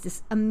Nippori is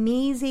this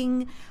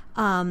amazing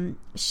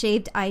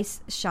shaved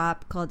ice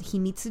shop called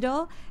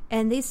Himitsudo,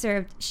 and they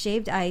served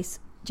shaved ice,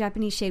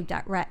 Japanese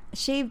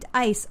shaved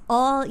ice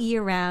all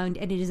year round,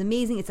 and it is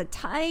amazing. It's a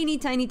tiny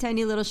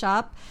little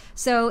shop,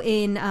 so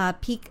in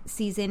peak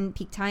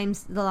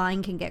times the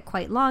line can get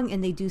quite long,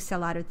 and they do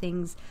sell out of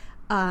things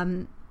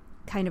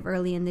kind of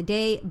early in the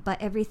day,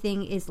 but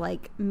everything is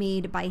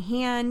made by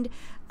hand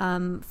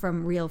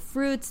from real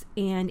fruits,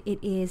 and it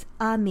is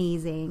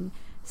amazing.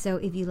 So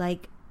if you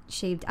like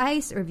shaved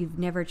ice, or if you've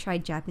never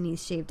tried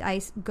Japanese shaved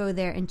ice, go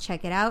there and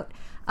check it out.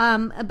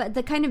 But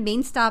the kind of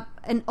main stop,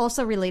 and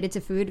also related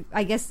to food,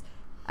 I guess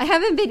I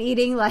haven't been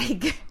eating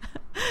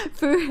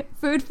food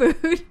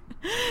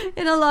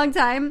in a long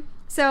time,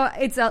 So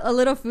it's a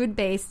little food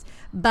based.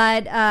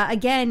 But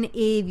again,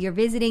 if you're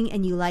visiting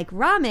and you like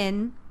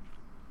ramen,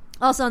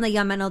 also on the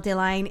Yamanote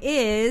line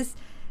is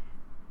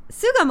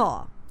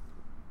Sugamo.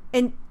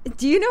 And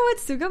do you know what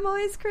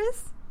Sugamo is,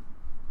 Chris?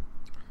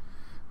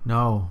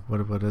 No.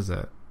 What is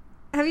it?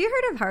 Have you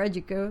heard of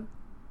Harajuku?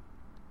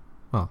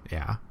 Well,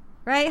 yeah.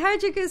 Right?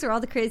 Harajuku's are all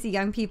the crazy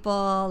young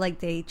people. Like,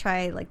 they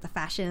try, like, the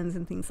fashions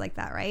and things like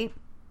that, right?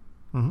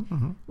 Mm-hmm,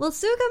 mm-hmm. Well,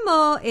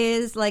 Sugamo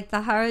is like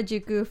the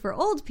Harajuku for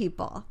old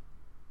people.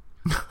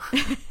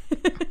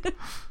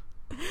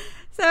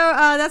 So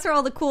that's where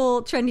all the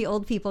cool, trendy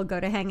old people go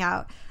to hang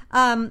out.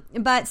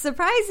 But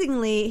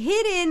surprisingly,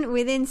 hidden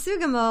within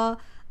Sugamo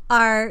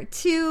are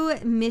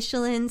 2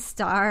 Michelin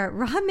star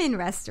ramen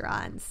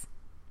restaurants.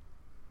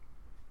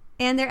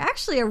 And they're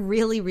actually a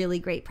really, really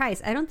great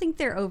price. I don't think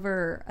they're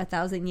over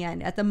 1,000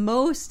 yen. At the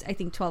most, I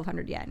think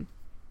 1,200 yen.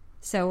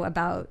 So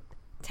about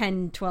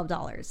 $10,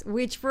 $12,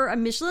 which for a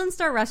Michelin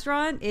star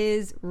restaurant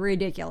is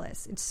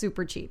ridiculous. It's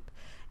super cheap.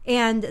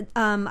 And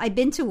I've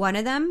been to one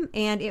of them,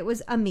 and it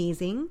was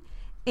amazing.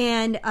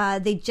 And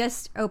they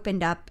just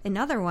opened up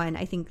another one,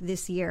 I think,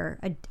 this year,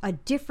 a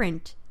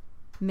different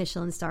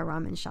Michelin star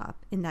ramen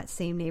shop in that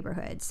same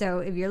neighborhood. So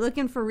if you're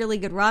looking for really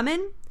good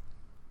ramen,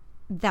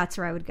 that's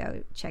where I would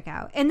go check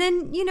out. And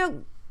then,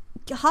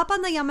 hop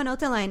on the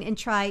Yamanote line and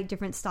try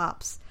different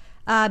stops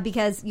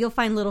because you'll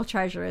find little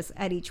treasures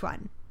at each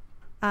one.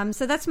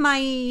 So that's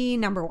my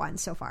number 1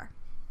 so far.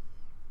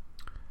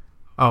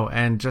 Oh,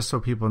 and just so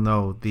people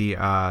know, the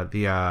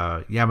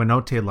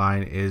Yamanote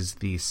line is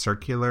the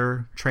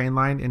circular train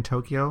line in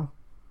Tokyo.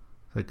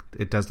 Like,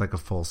 it does like a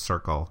full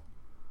circle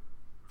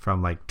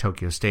from like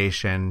Tokyo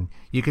Station.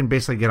 You can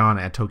basically get on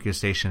at Tokyo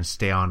Station and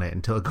stay on it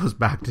until it goes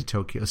back to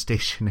Tokyo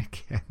Station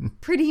again.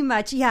 Pretty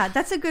much, yeah.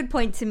 That's a good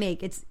point to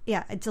make. It's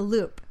a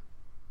loop.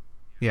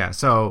 Yeah,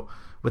 so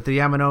with the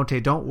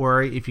Yamanote, don't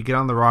worry if you get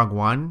on the wrong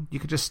one. You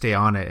could just stay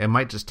on it. It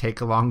might just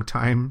take a long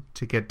time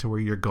to get to where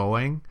you're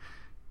going.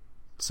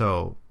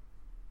 So,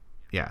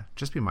 yeah,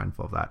 just be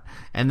mindful of that.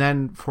 And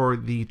then for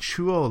the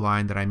Chuo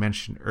line that I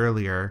mentioned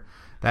earlier,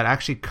 that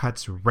actually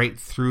cuts right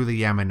through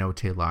the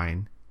Yamanote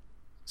line.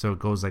 So it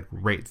goes like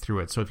right through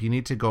it. So if you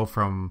need to go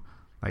from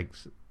like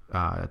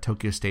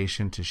Tokyo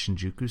Station to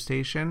Shinjuku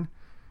Station,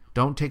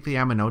 don't take the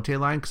Yamanote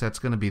line because that's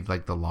going to be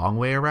like the long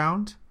way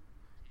around.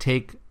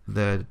 Take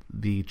the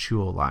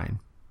Chuo line.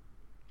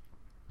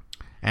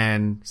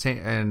 And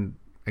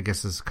I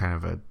guess this is kind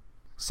of a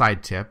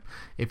side tip.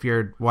 If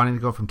you're wanting to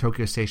go from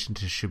Tokyo Station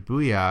to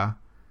Shibuya,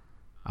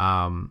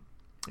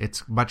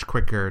 it's much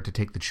quicker to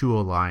take the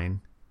Chuo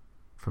line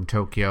from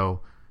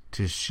Tokyo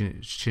to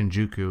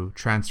Shinjuku,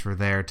 transfer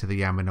there to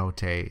the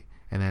Yamanote,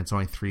 and then it's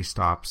only 3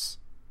 stops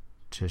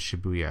to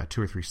Shibuya,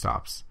 2 or 3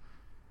 stops,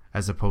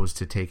 as opposed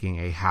to taking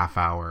a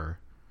half-hour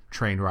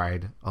train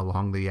ride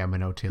along the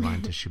Yamanote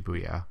line to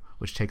Shibuya,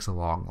 which takes a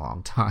long,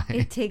 long time.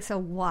 It takes a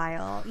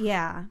while,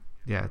 yeah.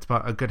 Yeah, it's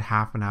about a good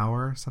half an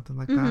hour, something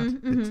like that.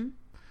 Mm-hmm.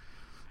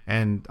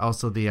 And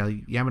also the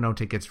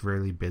Yamanote gets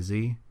really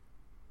busy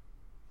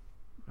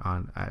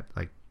at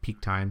like peak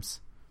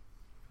times.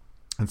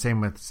 And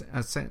same with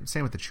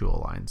the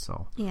Chuo line.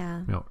 So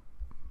yeah,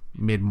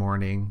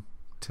 mid-morning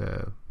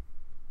to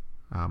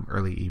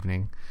early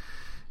evening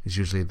is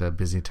usually the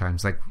busy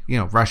times. Like,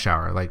 rush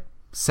hour, like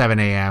 7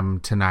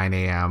 a.m. to 9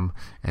 a.m.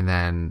 and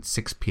then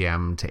 6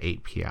 p.m. to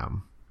 8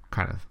 p.m.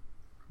 kind of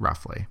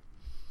roughly.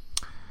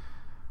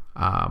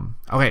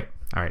 Okay,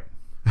 all right.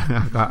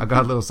 I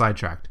got a little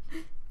sidetracked.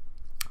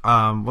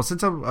 Well,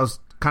 since I was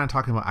kind of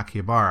talking about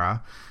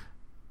Akihabara,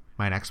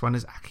 my next one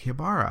is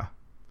Akihabara.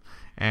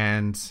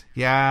 And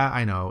yeah,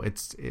 I know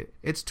it's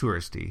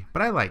touristy,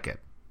 but I like it.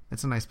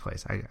 It's a nice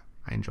place. I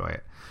enjoy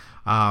it.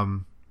 I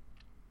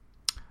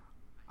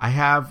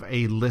have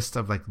a list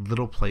of like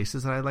little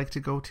places that I like to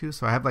go to.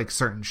 So I have like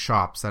certain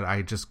shops that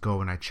I just go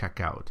and I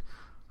check out.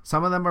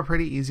 Some of them are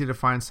pretty easy to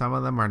find. Some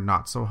of them are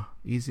not so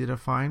easy to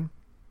find.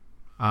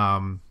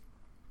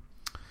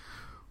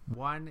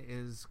 One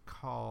is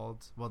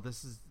called, well,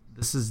 this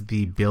is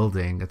the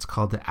building. It's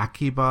called the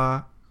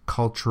Akiba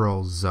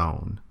Cultural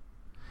Zone.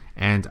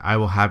 And I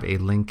will have a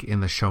link in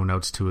the show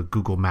notes to a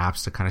Google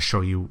Maps to kind of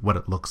show you what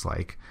it looks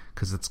like,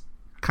 because it's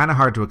kind of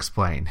hard to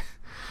explain,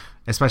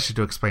 especially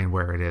to explain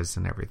where it is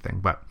and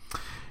everything. But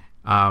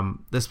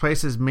this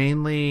place is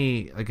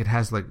mainly, like, it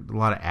has like a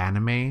lot of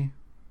anime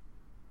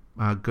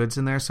goods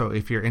in there. So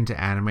if you're into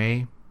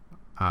anime,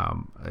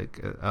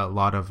 like a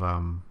lot of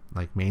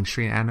like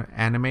mainstream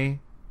anime,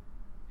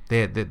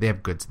 they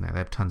have goods in there. They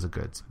have tons of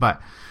goods.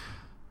 But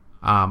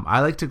I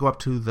like to go up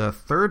to the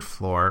 3rd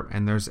floor,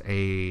 and there's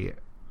a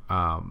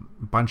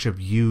bunch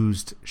of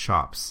used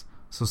shops.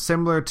 So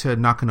similar to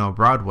Nakano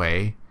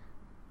Broadway,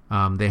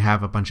 they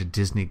have a bunch of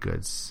Disney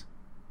goods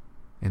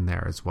in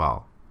there as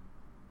well.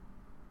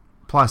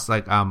 Plus,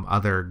 like,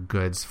 other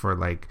goods for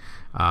like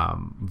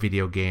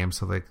video games.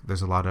 So like,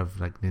 there's a lot of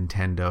like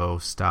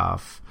Nintendo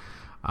stuff,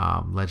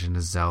 Legend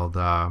of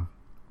Zelda,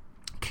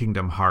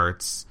 Kingdom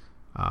Hearts,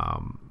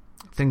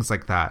 things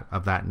like that,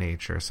 of that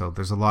nature. So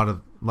there's a lot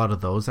of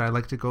those that I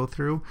like to go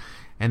through,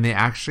 and they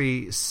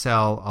actually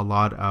sell a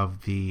lot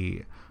of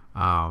the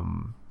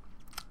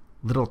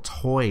little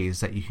toys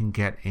that you can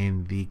get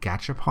in the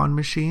Gachapon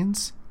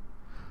machines.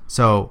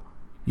 So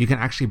you can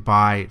actually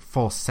buy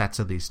full sets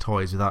of these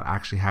toys without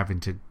actually having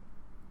to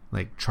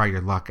like try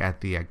your luck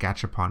at the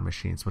Gachapon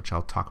machines, which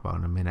I'll talk about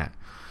in a minute.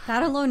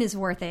 That alone is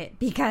worth it,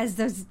 because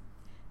those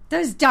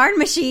darn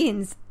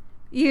machines,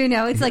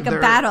 it's like a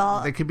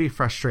battle. They can be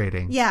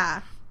frustrating.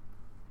 Yeah.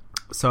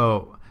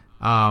 So,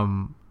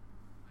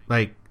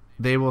 like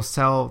they will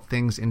sell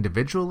things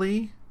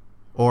individually,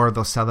 or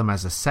they'll sell them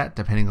as a set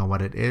depending on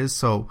what it is.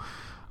 So,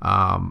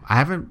 I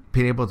haven't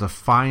been able to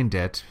find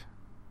it.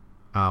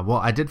 Well,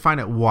 I did find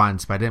it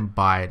once, but I didn't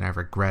buy it, and I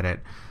regret it.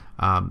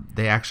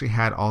 They actually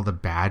had all the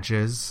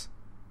badges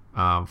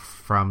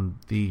from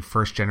the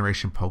first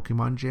generation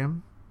Pokemon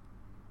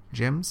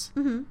gyms.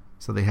 Mm-hmm.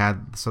 So they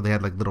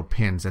had like little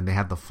pins, and they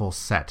had the full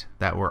set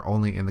that were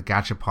only in the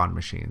Gachapon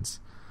machines.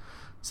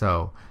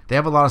 So they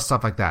have a lot of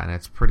stuff like that, and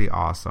it's pretty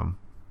awesome.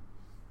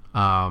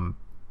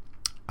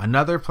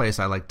 Another place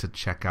I like to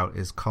check out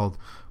is called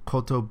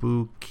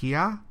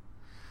Kotobukiya,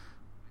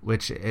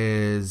 which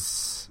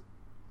is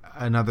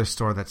another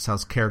store that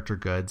sells character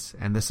goods,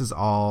 and this is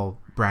all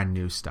brand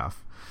new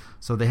stuff.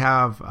 So they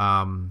have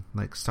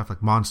like stuff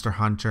like Monster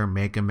Hunter,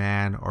 Mega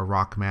Man, or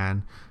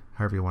Rockman,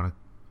 however you want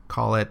to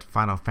call it,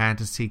 Final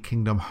Fantasy,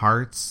 Kingdom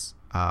Hearts,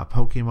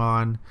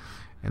 Pokemon,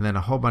 and then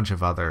a whole bunch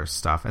of other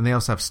stuff. And they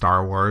also have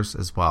Star Wars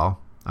as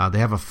well. They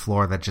have a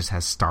floor that just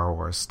has Star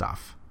Wars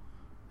stuff.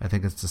 I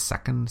think it's the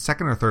second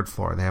or third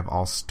floor. They have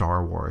all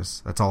Star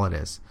Wars. That's all it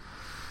is.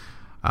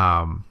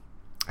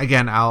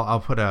 Again, I'll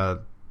put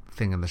a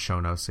thing in the show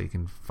notes so you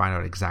can find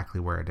out exactly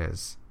where it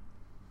is.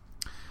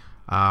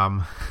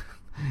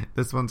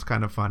 This one's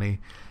kind of funny.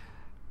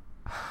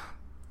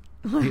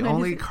 The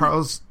only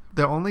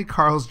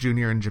Carl's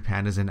Jr. in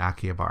Japan is in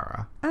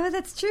Akihabara. Oh,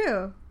 that's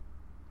true.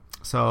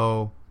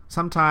 So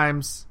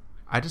sometimes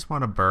I just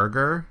want a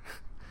burger.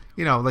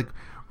 Like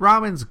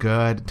ramen's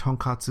good,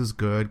 tonkatsu's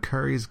good,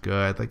 curry's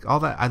good, like all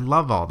that. I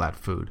love all that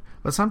food.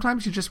 But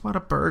sometimes you just want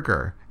a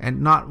burger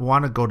and not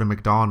want to go to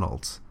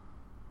McDonald's.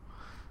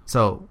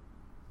 So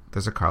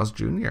there's a Carl's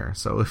Jr.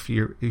 So if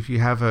you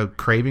have a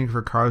craving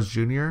for Carl's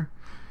Jr.,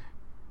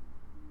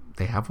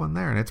 they have one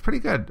there, and it's pretty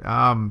good.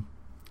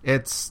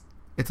 It's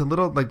a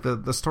little like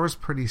the store's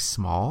pretty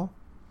small.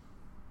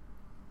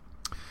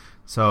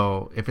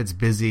 So if it's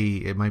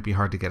busy, it might be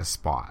hard to get a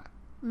spot.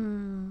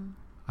 Mm.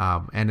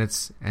 And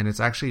it's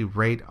actually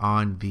right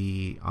on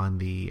the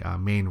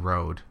main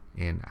road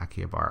in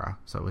Akihabara,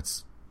 so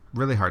it's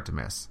really hard to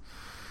miss.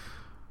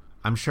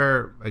 I'm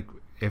sure, like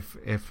if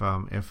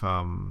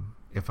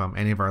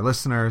any of our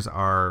listeners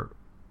are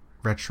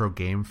retro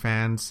game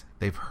fans,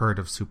 they've heard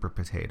of Super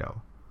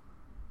Potato.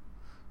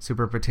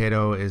 Super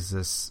Potato is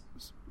this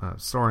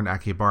store in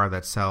Akihabara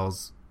that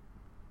sells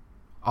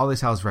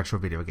retro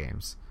video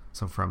games.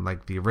 So from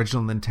like the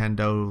original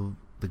Nintendo,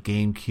 the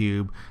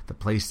GameCube, the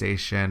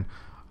PlayStation,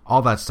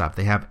 all that stuff.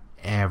 They have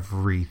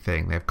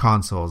everything. They have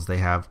consoles, they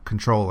have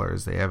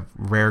controllers, they have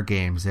rare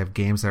games, they have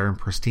games that are in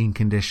pristine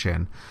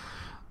condition.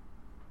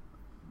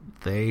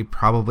 They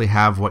probably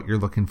have what you're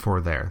looking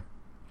for there.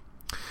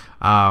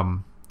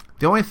 The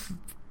only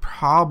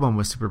problem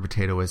with Super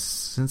Potato is,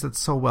 since it's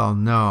so well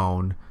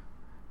known,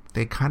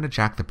 they kind of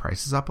jack the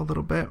prices up a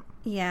little bit.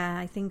 Yeah,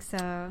 I think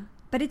so.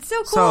 But it's so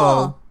cool.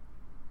 So,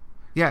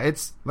 yeah,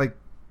 it's an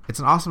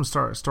awesome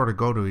store to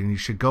go to, and you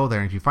should go there.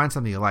 And if you find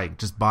something you like,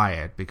 just buy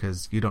it,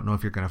 because you don't know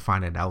if you're going to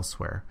find it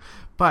elsewhere.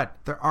 But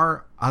there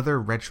are other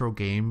retro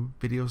game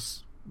video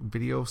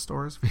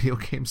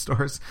game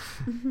stores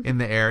in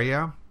the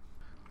area.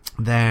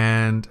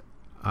 Then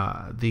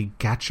the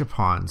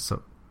Gachapons.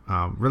 So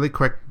really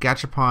quick,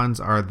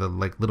 Gachapons are the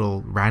like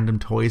little random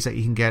toys that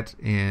you can get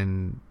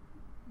in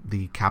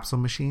the capsule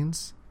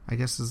machines, I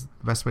guess is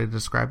the best way to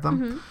describe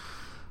them.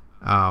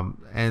 Mm-hmm.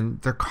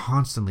 And they're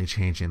constantly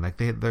changing. Like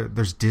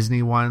there's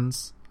Disney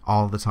ones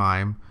all the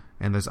time,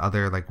 and there's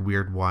other like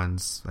weird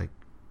ones, like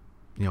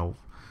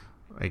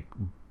like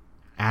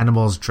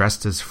animals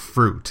dressed as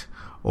fruit,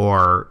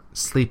 or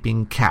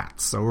sleeping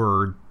cats,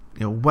 or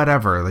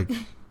whatever. Like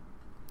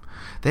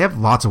they have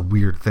lots of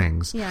weird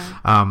things.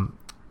 Yeah.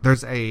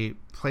 There's a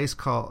place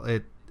called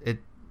it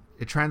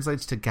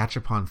translates to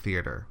Gachapon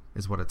Theater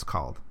is what it's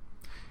called.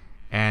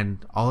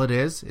 And all it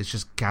is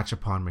just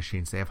Gachapon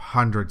machines. They have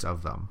hundreds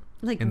of them.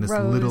 Like in this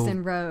rows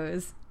and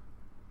rows.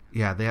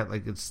 Yeah, they have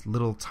like this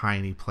little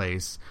tiny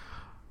place.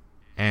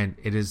 And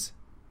it is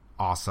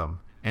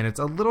awesome. And it's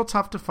a little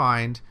tough to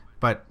find,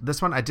 but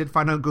this one I did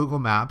find on Google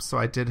Maps, so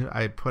I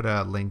put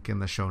a link in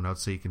the show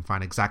notes so you can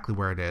find exactly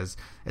where it is.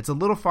 It's a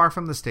little far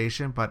from the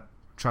station, but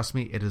trust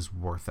me, it is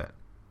worth it.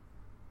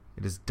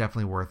 It is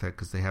definitely worth it,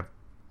 because they have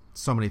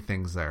so many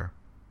things there.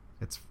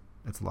 It's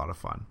a lot of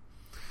fun.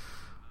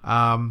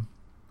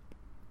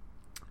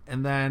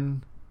 And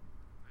then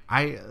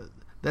I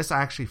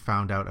actually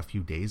found out a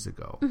few days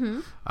ago.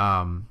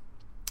 Mm-hmm.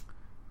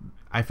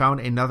 I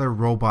found another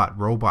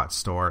robot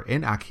store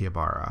in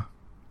Akihabara.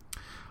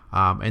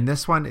 And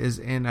this one is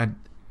in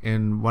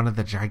in one of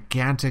the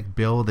gigantic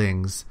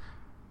buildings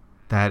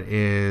that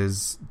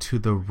is to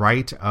the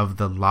right of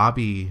the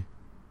lobby.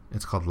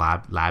 It's called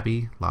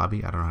Lobby. I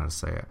don't know how to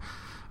say it.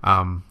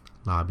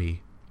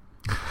 Lobby.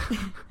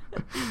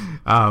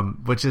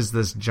 Which is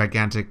this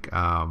gigantic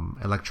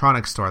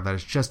electronics store that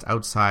is just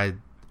outside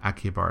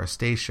Akihabara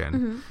Station.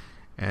 Mm-hmm.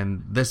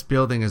 And this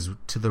building is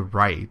to the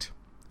right,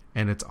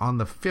 and it's on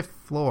the 5th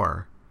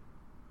floor.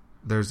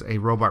 There's a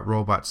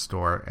robot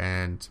store,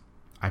 and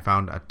I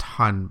found a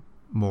ton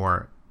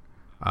more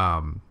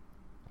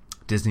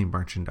Disney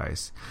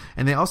merchandise.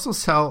 And they also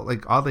sell,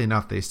 like, oddly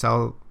enough, they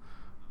sell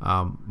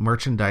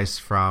merchandise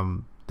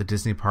from the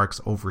Disney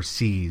parks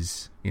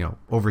overseas. You know,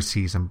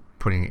 overseas, I'm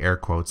putting air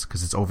quotes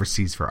because it's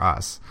overseas for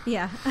us.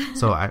 Yeah.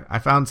 So I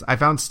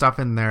found stuff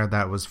in there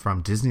that was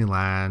from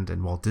Disneyland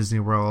and Walt Disney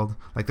World.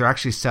 Like, they're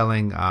actually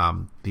selling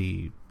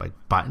the like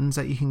buttons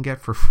that you can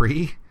get for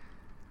free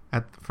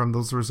from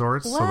those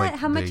resorts. What? So, like,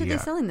 how much are they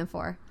selling them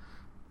for?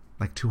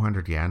 Like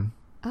 200 yen.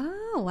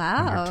 Oh,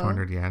 wow.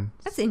 200 yen.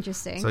 That's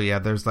interesting. So yeah,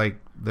 there's like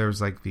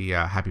the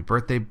happy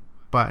birthday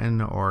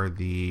button, or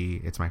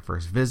the it's my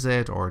first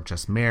visit, or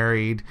just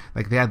married.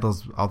 Like, they had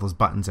all those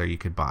buttons there you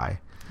could buy.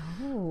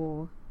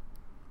 Oh.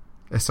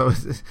 So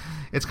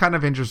it's kind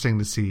of interesting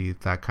to see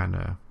that kind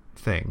of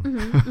thing.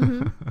 Mm-hmm,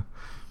 mm-hmm.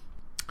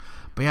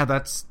 But yeah,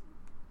 that's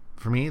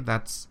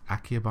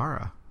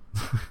Akihabara.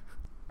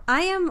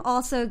 I am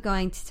also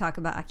going to talk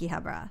about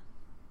Akihabara,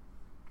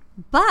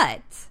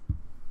 but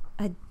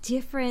a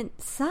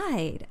different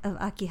side of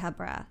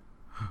Akihabara.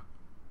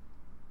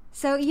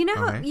 So you know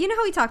how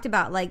we talked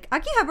about, like,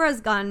 Akihabara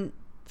has gone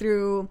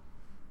through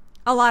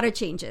a lot of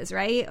changes,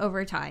 right,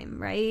 over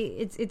time, right?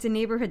 It's a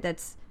neighborhood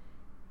that's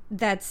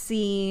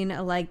seen,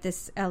 like,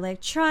 this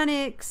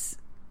electronics,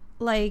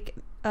 like,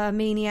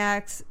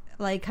 maniacs,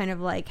 like, kind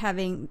of like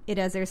having it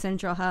as their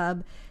central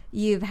hub.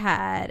 You've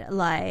had,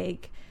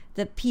 like,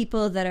 the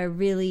people that are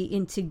really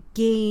into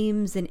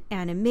games and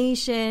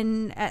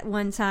animation. At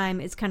one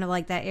time, it's kind of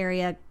like that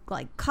area,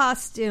 like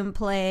costume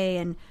play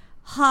and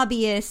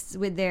hobbyists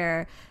with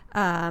their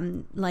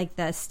like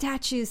the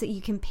statues that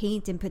you can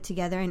paint and put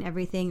together and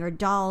everything, or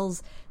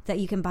dolls that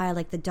you can buy,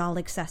 like the doll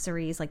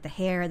accessories, like the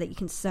hair that you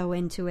can sew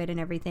into it and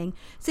everything.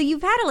 So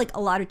you've had, like, a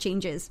lot of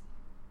changes.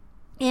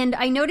 And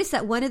I noticed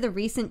that one of the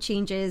recent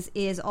changes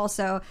is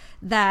also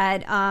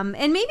that,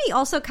 and maybe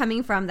also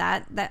coming from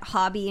that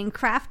hobby and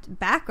craft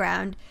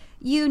background,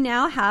 you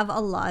now have a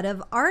lot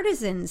of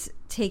artisans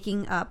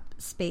taking up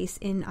space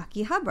in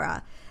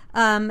Akihabara.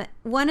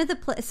 One of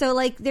the so,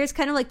 like, there's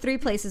kind of like 3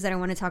 places that I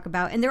want to talk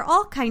about, and they're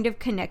all kind of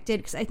connected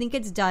because I think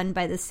it's done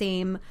by the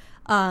same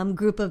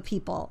group of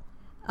people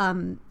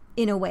in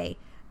a way.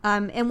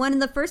 And one of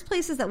the first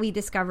places that we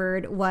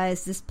discovered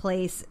was this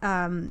place.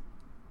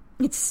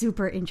 It's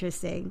super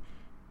interesting.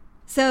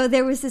 So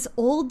there was this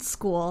old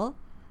school.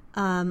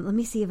 Let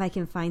me see if I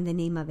can find the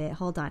name of it.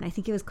 Hold on. I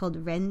think it was called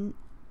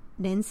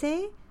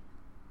Rensei.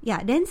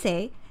 Yeah,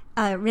 Rensei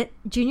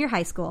Junior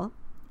High School.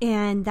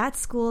 And that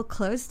school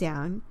closed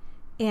down.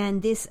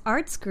 And this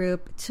arts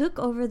group took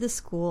over the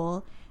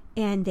school.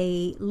 And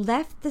they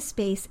left the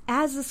space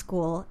as a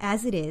school,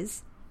 as it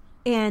is.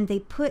 And they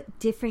put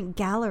different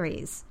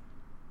galleries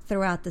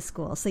throughout the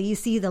school. So you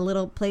see the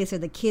little place where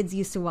the kids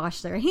used to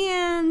wash their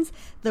hands,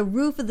 the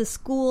roof of the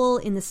school.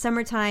 In the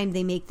summertime,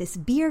 they make this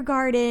beer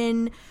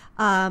garden.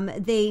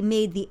 They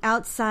made the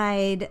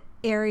outside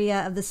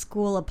area of the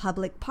school a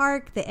public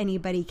park that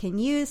anybody can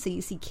use. So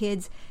you see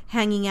kids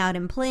hanging out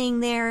and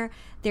playing there.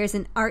 There's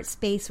an art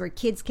space where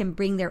kids can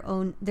bring their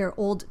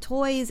old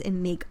toys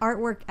and make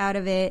artwork out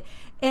of it.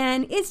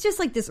 And it's just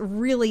like this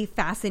really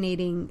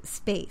fascinating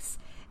space.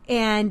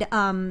 And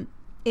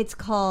it's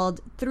called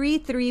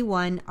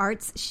 331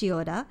 Arts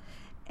Shioda,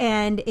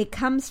 and it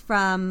comes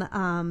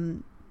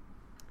from,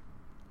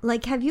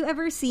 like, have you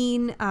ever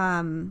seen,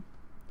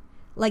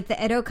 like,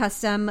 the Edo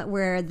custom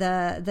where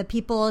the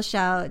people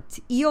shout,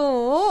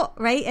 yo,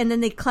 right? And then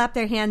they clap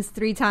their hands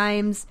 3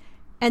 times,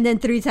 and then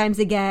 3 times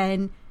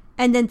again,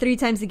 and then 3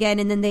 times again,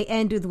 and then they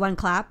end with 1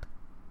 clap.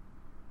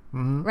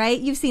 Mm-hmm. Right?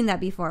 You've seen that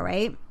before,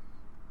 right?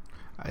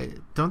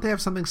 Don't they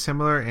have something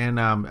similar in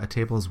A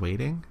Table is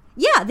Waiting?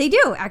 Yeah, they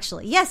do,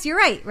 actually. Yes, you're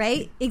right,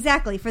 right?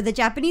 Exactly. For the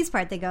Japanese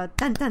part, they go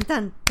dun dun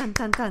dun dun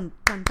dun dun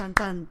dun dun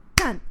dun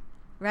dun.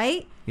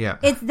 Right? Yeah.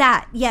 It's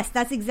that. Yes,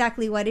 that's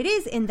exactly what it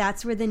is, and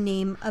that's where the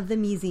name of the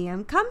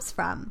museum comes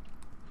from.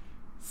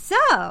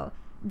 So,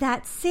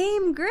 that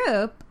same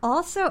group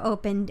also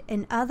opened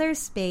another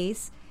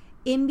space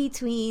in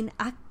between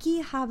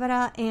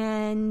Akihabara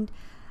and,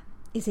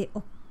 is it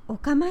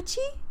Okamachi?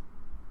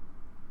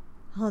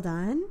 Hold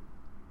on.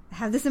 I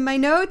have this in my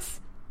notes.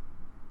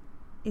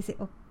 Is it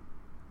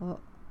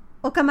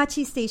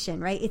Okamachi Station,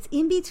 right? It's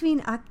in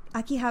between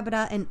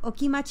Akihabara and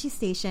Okimachi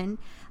Station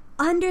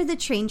under the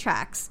train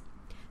tracks.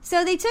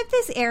 So they took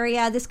this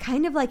area, this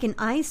kind of like an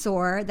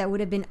eyesore that would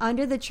have been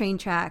under the train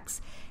tracks,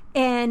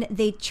 and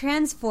they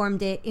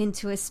transformed it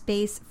into a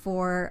space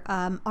for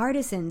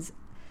artisans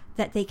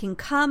that they can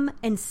come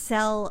and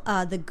sell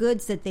the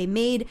goods that they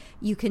made.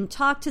 You can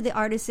talk to the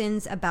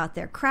artisans about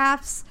their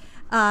crafts.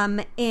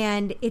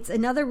 And it's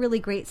another really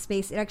great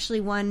space. It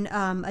actually won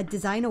a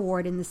design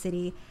award in the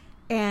city,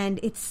 and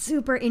it's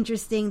super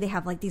interesting. They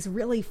have like these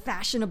really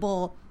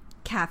fashionable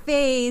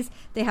cafes.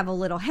 They have a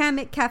little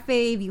hammock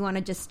cafe if you want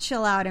to just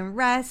chill out and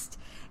rest.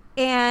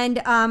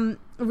 And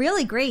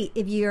really great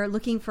if you're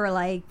looking for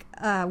like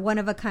one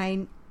of a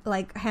kind,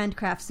 like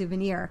handcraft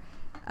souvenir.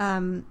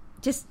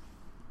 Just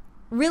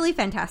really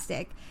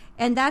fantastic.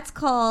 And that's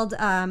called,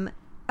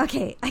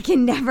 okay, I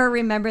can never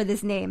remember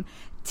this name,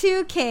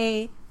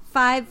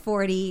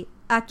 2K540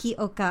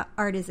 Akioka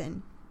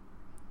Artisan.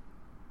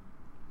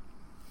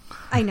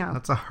 I know.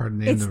 That's a hard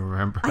name to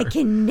remember. I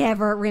can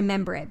never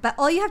remember it. But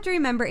all you have to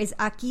remember is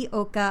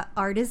Akioka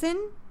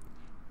Artisan,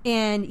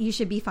 and you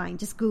should be fine.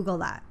 Just Google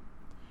that.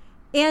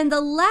 And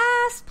the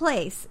last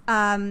place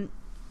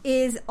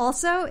is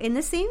also in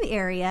the same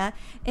area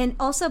and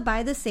also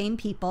by the same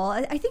people.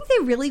 I think they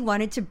really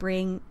wanted to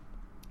bring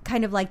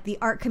kind of like the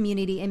art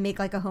community and make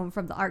like a home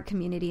from the art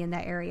community in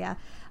that area.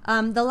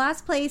 The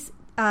last place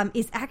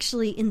is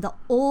actually in the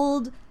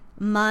old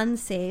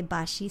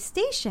Manseibashi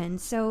Station.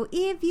 So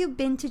if you've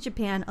been to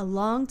Japan a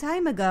long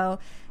time ago,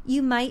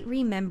 you might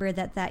remember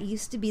that that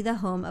used to be the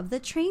home of the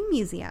train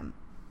museum,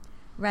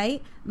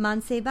 right?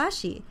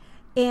 Manseibashi.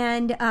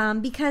 And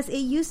because it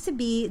used to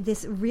be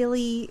this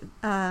really,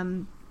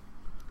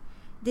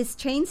 this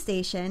train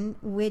station,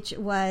 which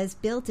was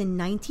built in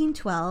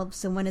 1912,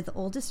 so one of the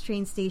oldest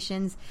train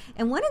stations,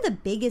 and one of the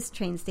biggest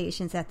train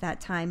stations at that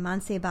time,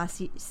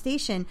 Manseibashi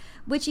Station,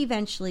 which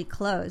eventually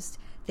closed.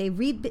 They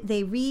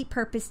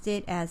repurposed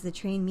it as the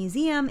train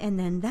museum, and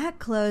then that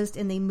closed,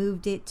 and they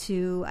moved it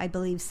to, I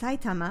believe,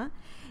 Saitama.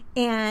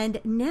 And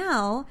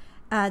now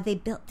they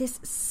built this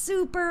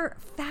super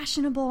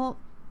fashionable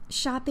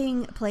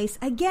shopping place,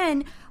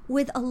 again,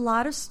 with a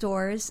lot of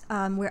stores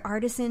where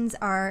artisans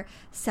are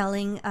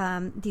selling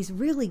these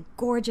really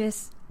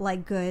gorgeous,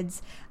 like,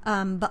 goods,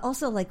 but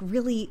also, like,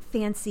 really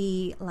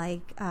fancy,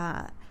 like,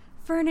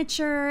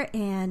 furniture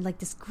and, like,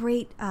 this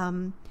great...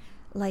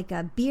 like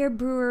a beer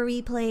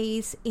brewery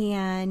place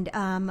and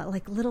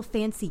like little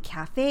fancy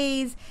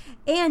cafes,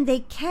 and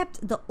they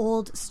kept the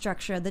old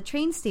structure of the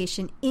train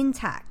station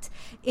intact.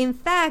 In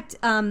fact,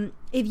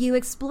 if you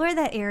explore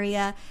that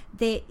area,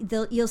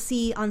 you'll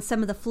see on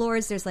some of the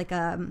floors there's like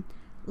a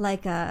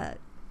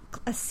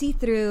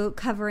see-through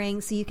covering,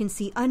 so you can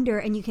see under,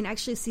 and you can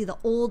actually see the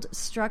old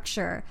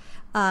structure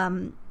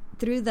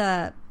through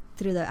the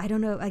I don't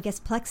know, I guess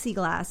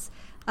plexiglass.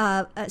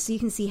 So you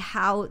can see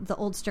how the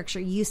old structure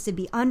used to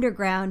be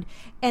underground,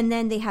 and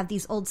then they have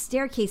these old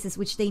staircases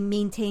which they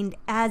maintained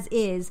as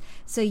is,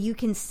 so you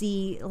can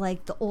see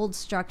like the old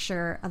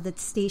structure of the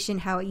station,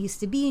 how it used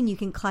to be, and you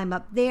can climb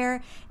up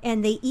there.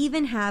 And they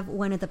even have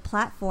one of the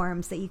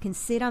platforms that you can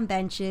sit on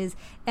benches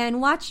and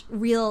watch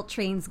real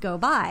trains go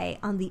by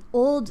on the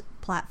old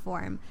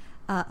platform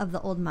of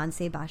the old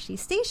Manseibashi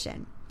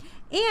Station.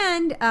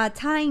 And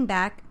tying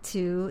back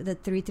to the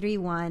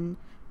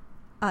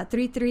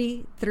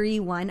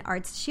 3331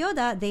 Arts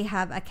Chiyoda, they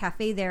have a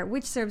cafe there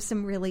which serves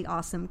some really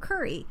awesome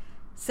curry.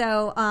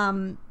 So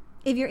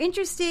if you're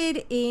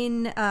interested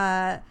in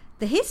the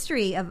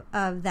history of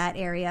that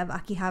area of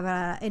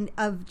Akihabara and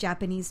of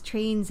Japanese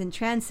trains and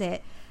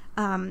transit,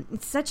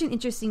 it's such an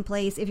interesting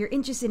place. If you're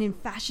interested in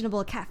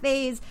fashionable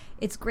cafes,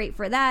 it's great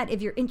for that.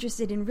 If you're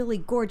interested in really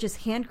gorgeous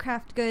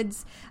handcraft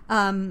goods,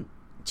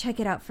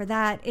 check it out for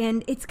that.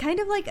 And it's kind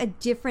of like a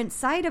different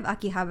side of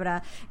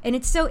Akihabara, and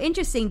it's so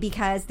interesting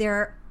because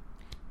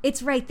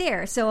it's right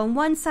there. So on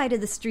one side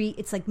of the street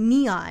it's like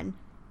neon,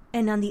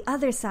 and on the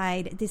other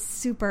side this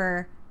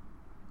super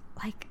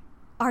like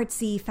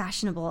artsy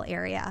fashionable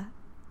area.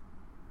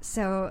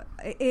 So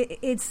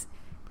it's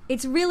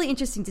really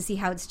interesting to see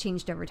how it's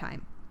changed over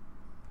time.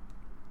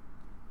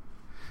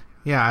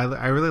 Yeah,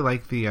 I really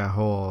like the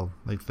whole,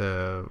 like,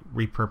 the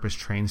repurposed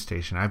train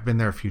station. I've been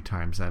there a few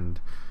times,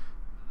 and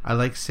I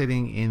like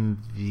sitting in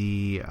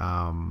the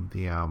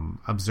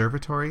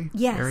observatory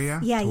area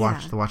to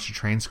watch the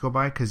trains go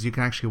by, because you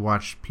can actually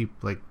watch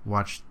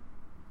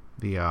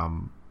the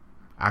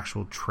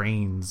actual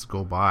trains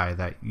go by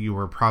that you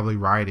were probably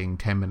riding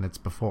 10 minutes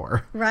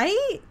before.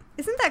 Right?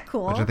 Isn't that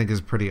cool? Which I think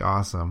is pretty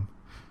awesome.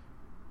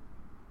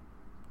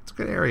 It's a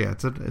good area.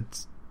 It's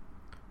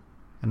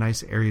a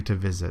nice area to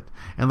visit,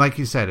 and like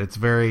you said, it's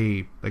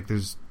very, like,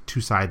 there's two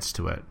sides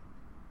to it,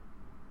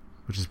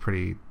 which is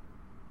pretty.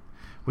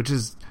 Which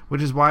is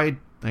why,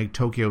 like,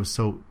 Tokyo is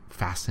so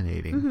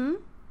fascinating,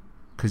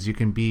 because you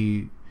can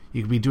be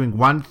doing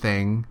one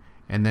thing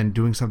and then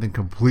doing something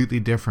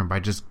completely different by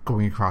just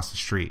going across the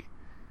street.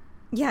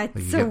 Yeah, it's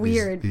like, so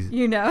weird, these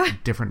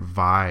different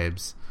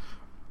vibes.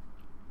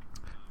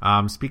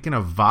 Speaking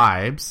of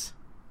vibes,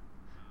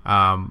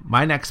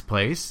 my next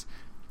place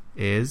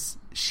is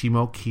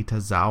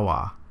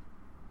Shimokitazawa,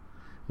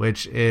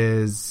 which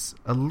is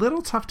a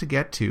little tough to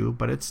get to,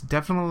 but it's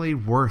definitely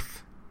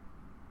worth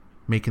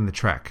making the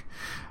trek.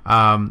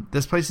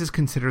 This place is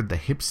considered the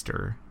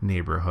hipster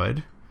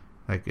neighborhood.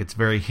 Like, it's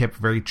very hip,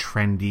 very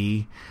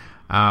trendy.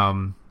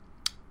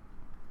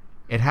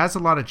 It has a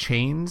lot of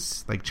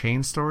chains, like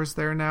chain stores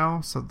there now.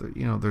 So,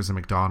 there's a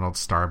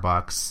McDonald's,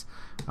 Starbucks,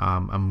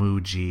 a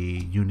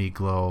Muji,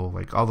 Uniqlo,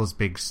 like all those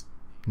big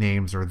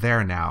names are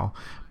there now.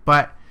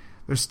 But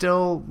there's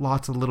still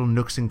lots of little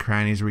nooks and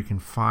crannies where you can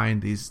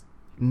find these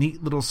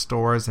neat little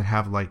stores that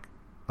have like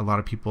a lot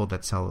of people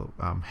that sell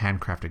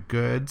handcrafted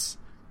goods,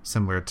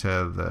 similar to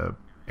the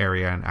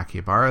area in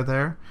Akihabara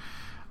there.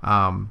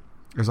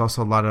 There's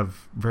also a lot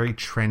of very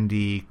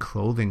trendy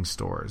clothing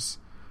stores.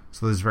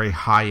 So there's very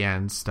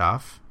high-end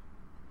stuff,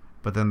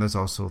 but then there's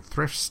also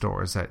thrift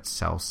stores that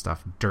sell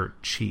stuff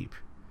dirt cheap.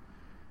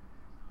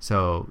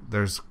 So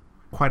there's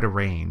quite a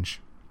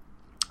range.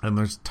 And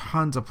there's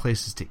tons of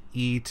places to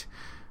eat,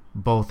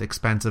 both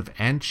expensive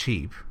and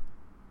cheap.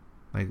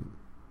 Like,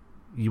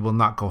 you will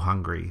not go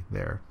hungry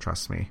there,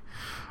 trust me.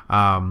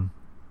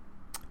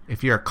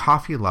 If you're a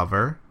coffee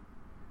lover,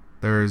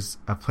 there's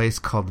a place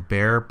called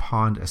Bear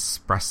Pond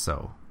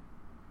Espresso.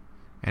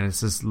 And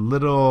it's this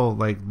little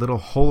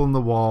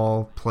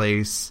hole-in-the-wall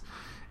place.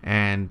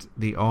 And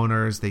the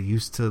owners, they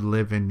used to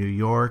live in New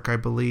York, I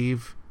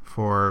believe,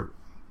 for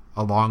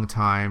a long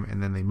time.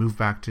 And then they moved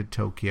back to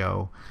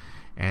Tokyo.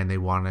 And they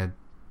wanted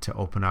to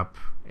open up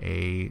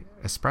a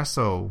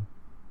espresso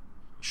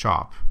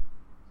shop,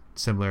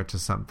 similar to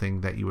something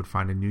that you would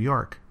find in New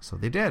York. So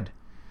they did.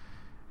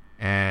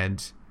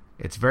 And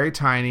it's very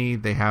tiny.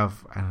 They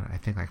have, I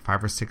think, like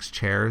 5 or 6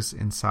 chairs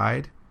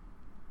inside.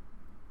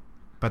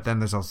 But then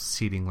there's also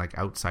seating like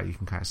outside. You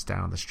can kind of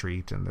stand on the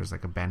street, and there's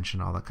like a bench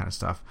and all that kind of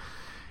stuff.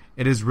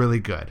 It is really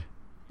good.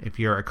 If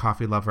you're a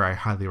coffee lover, I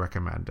highly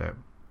recommend it.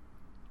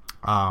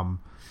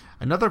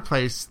 Another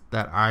place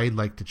that I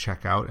like to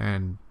check out,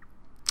 and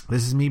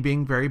this is me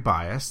being very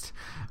biased,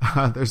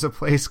 there's a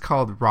place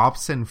called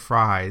Robson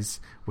Fries,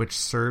 which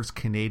serves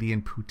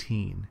Canadian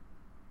poutine.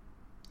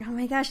 Oh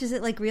my gosh, is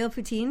it like real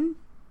poutine?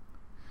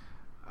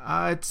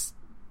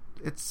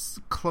 It's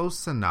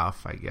close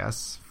enough, I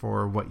guess,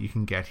 for what you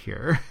can get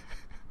here.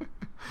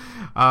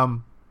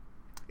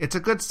 It's a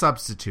good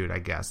substitute, I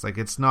guess. Like,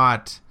 it's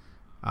not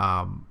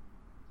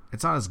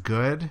as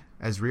good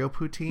as real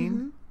poutine,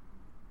 mm-hmm.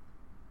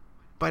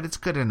 but it's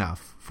good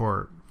enough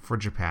for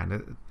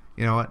Japan.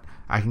 You know what?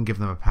 I can give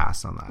them a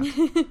pass on that.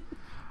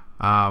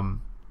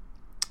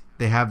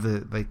 They have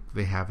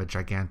a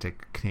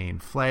gigantic Canadian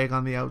flag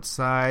on the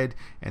outside,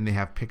 and they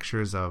have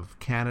pictures of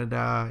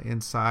Canada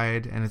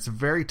inside, and it's a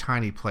very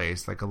tiny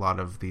place, like a lot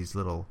of these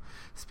little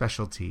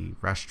specialty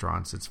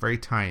restaurants. It's very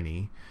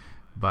tiny,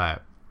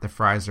 but the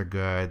fries are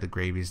good, the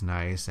gravy's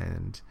nice,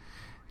 and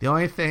the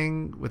only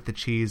thing with the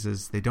cheese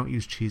is they don't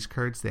use cheese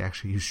curds. They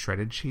actually use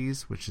shredded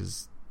cheese, which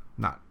is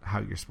not how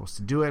you're supposed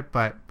to do it,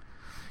 but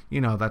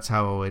that's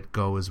how it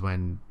goes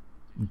when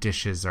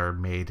dishes are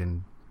made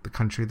in the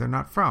country they're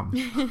not from.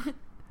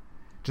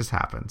 Just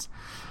happens.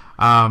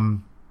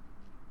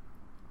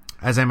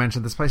 As I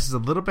mentioned, this place is a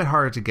little bit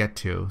harder to get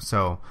to,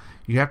 so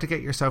you have to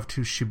get yourself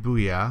to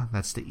Shibuya.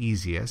 That's the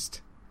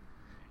easiest.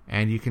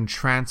 And you can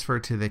transfer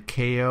to the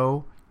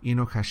Keio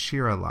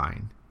Inokashira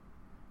line.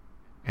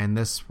 And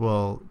this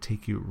will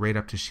take you right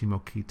up to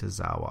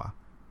Shimokitazawa.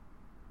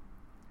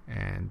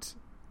 And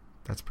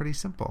that's pretty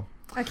simple.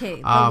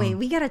 Okay, but wait,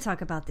 we got to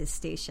talk about this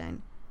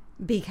station,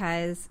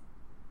 because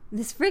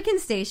this freaking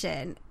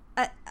station,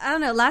 I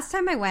don't know, last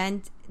time I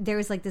went, there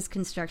was like this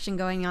construction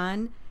going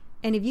on,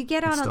 and if you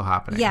get on still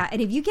happening. Yeah, and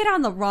if you get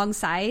on the wrong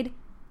side,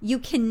 you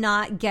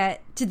cannot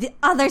get to the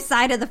other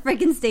side of the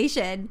freaking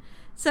station.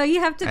 So you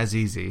have to... As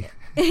easy.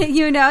 So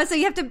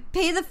you have to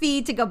pay the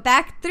fee to go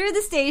back through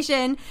the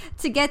station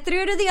to get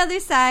through to the other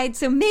side.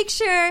 So make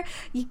sure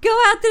you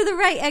go out through the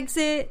right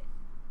exit.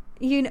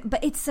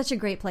 But it's such a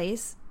great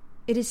place.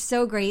 It is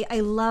so great.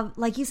 I love,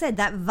 like you said,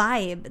 that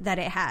vibe that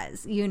it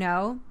has,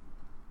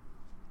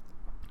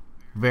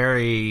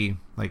 Very,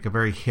 like a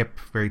very hip,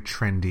 very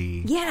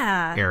trendy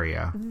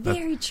area.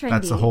 Very trendy.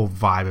 That's the whole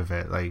vibe of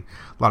it. Like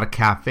a lot of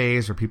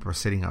cafes where people are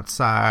sitting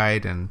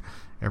outside and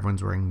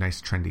everyone's wearing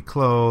nice trendy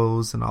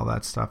clothes and all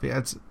that stuff. Yeah,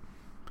 it's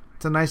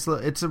a nice,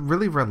 it's a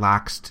really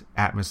relaxed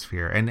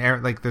atmosphere. And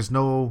there's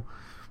no...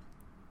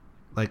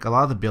 Like, a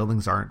lot of the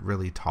buildings aren't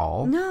really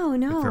tall. No.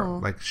 They're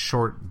like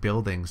short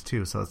buildings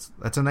too. So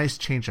that's a nice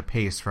change of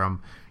pace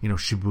from,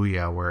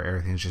 Shibuya, where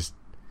everything's just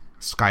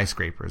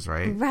skyscrapers,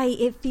 right? Right.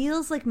 It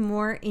feels like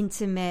more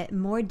intimate,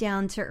 more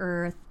down to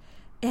earth.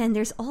 And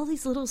there's all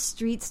these little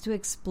streets to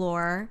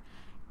explore.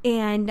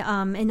 And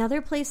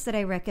another place that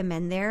I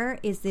recommend there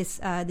is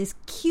this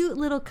cute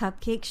little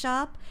cupcake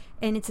shop.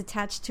 And it's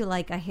attached to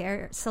like a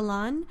hair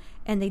salon,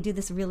 and they do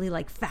this really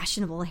like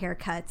fashionable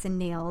haircuts and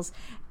nails.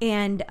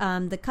 And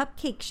the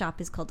cupcake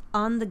shop is called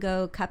On The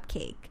Go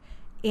Cupcake.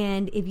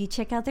 And if you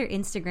check out their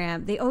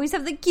Instagram, they always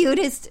have the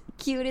cutest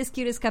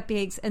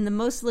cupcakes and the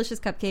most delicious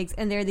cupcakes.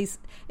 And they're these,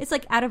 it's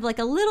like out of like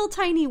a little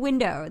tiny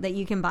window that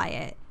you can buy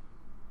it,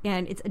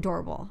 and it's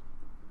adorable.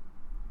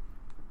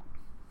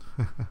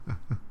 All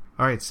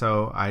right,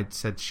 so I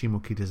said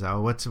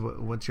Shimokitazawa.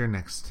 What's your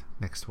next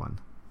one?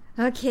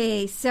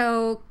 Okay,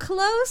 so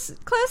close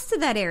to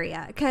that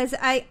area, because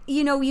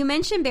you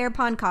mentioned Bear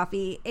Pond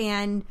Coffee,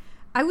 and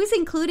I was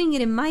including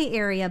it in my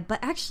area, but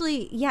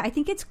actually, yeah, I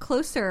think it's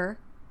closer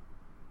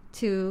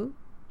to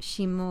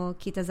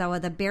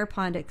Shimokitazawa, the Bear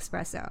Pond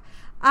Espresso.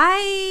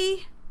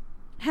 I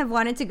have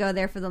wanted to go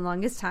there for the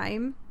longest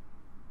time,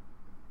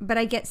 but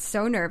I get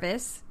so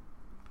nervous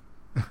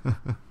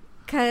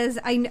because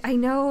I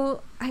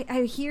know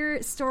I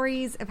hear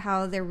stories of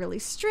how they're really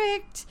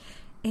strict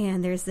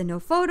and there's the no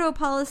photo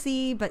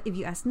policy, but if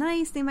you ask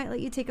nice, they might let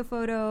you take a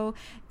photo,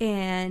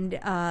 and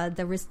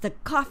the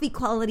coffee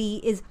quality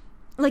is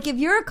like, if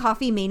you're a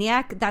coffee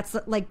maniac, that's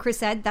like Chris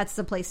said, that's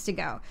the place to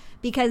go,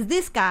 because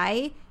this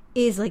guy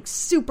is like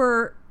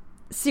super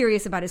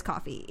serious about his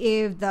coffee.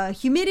 If the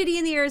humidity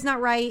in the air is not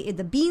right, if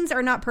the beans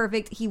are not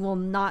perfect, he will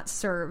not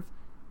serve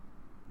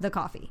the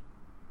coffee.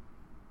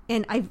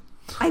 And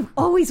I've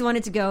always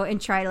wanted to go and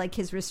try like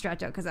his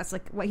ristretto, because that's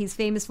like what he's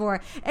famous for.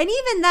 And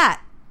even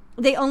that,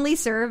 they only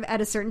serve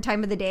at a certain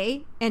time of the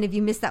day, and if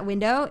you miss that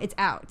window, it's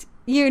out.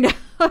 You know,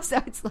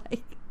 so it's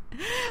like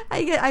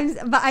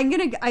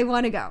I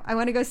want to go. I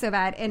want to go so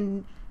bad,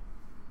 and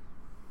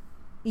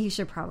you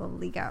should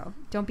probably go.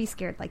 Don't be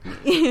scared like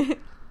me.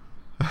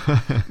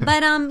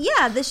 But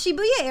yeah, the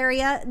Shibuya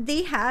area,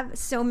 they have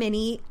so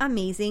many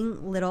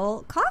amazing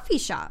little coffee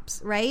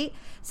shops, right?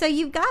 So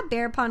you've got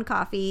Bear Pond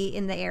Coffee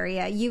in the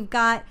area. You've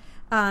got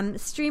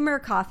Streamer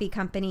Coffee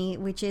Company,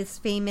 which is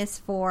famous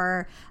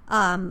for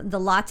the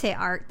latte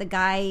art. The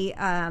guy,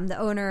 the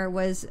owner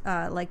was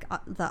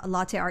the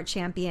latte art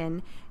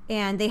champion,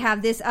 and they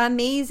have this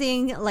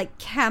amazing like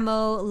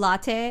camo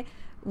latte,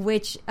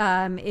 which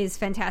is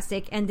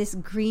fantastic, and this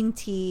green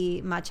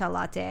tea matcha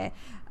latte,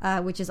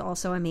 which is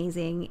also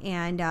amazing,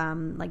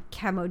 and like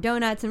camo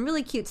donuts and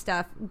really cute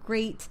stuff.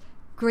 Great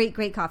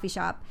coffee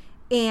shop.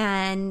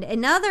 And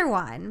another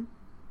one,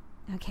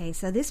 okay,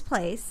 so this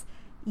place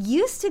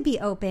used to be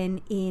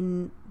open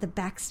in the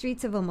back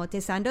streets of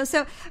Omotesando.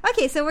 So,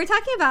 okay, so we're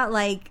talking about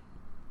like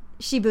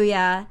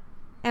Shibuya,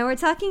 and we're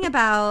talking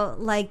about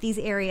like these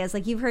areas,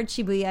 like you've heard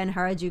Shibuya and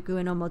Harajuku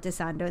and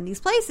Omotesando and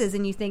these places,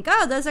 and you think,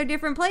 oh, those are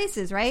different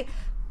places, right?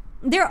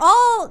 They're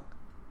all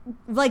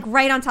like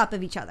right on top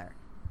of each other.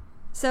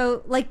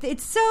 So like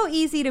it's so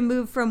easy to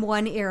move from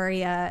one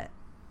area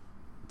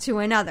to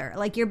another.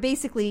 Like you're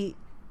basically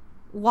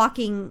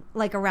walking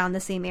like around the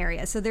same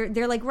area. So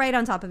they're like right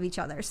on top of each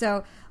other.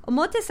 So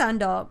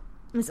Omotesando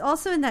is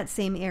also in that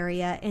same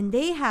area, and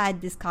they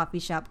had this coffee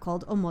shop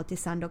called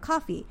Omotesando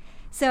Coffee.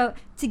 So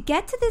to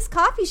get to this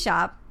coffee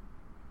shop,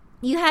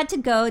 you had to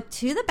go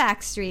to the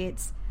back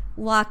streets,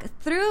 walk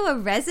through a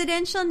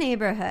residential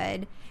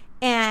neighborhood,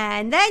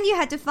 and then you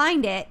had to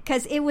find it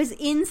because it was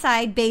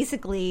inside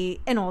basically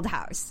an old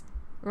house,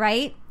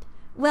 right?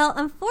 Well,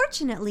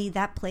 unfortunately,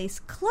 that place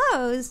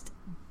closed,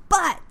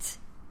 but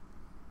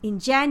in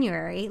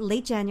January,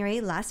 late January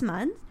last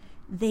month,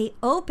 they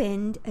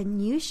opened a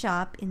new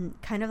shop in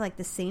kind of like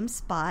the same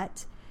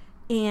spot,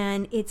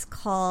 and it's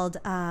called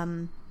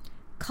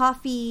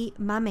Coffee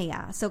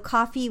Mameya. So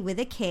coffee with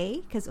a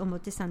K, because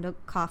Omotesando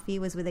Coffee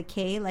was with a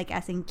K, like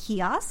as in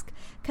kiosk,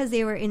 because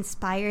they were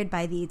inspired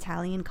by the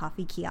Italian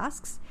coffee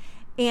kiosks.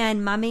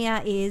 And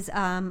Mameya is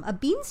a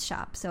beans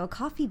shop, so a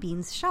coffee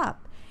beans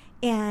shop.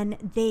 And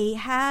they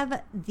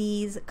have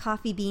these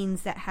coffee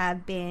beans that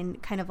have been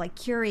kind of like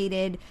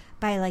curated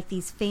by like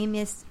these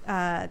famous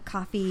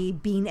coffee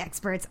bean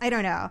experts. I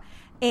don't know.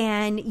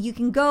 And you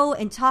can go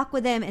and talk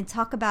with them and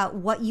talk about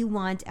what you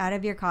want out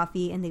of your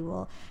coffee, and they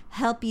will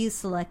help you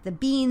select the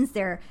beans.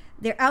 Their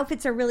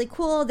outfits are really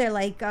cool. They're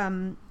like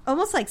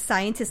almost like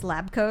scientist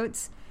lab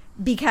coats,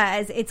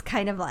 because it's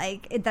kind of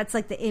like, that's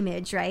like the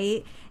image,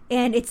 right?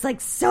 And it's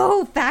like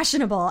so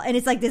fashionable, and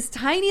it's like this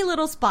tiny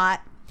little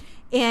spot,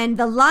 and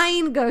the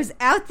line goes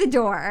out the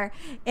door,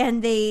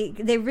 and they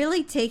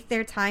really take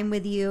their time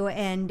with you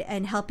and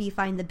help you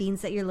find the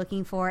beans that you're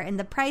looking for. And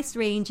the price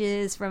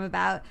ranges from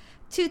about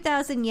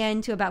 2,000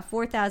 yen to about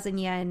 4,000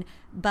 yen.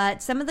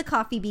 But some of the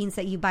coffee beans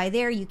that you buy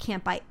there, you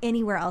can't buy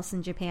anywhere else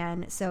in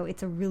Japan. So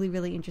it's a really,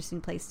 really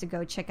interesting place to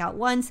go check out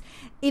once.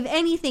 If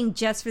anything,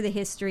 just for the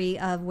history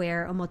of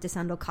where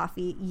Omotesando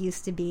Coffee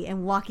used to be,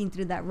 and walking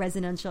through that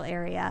residential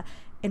area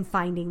and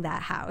finding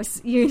that house.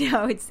 You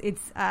know, it's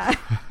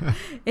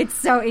it's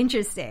so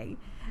interesting.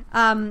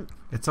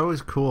 It's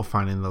always cool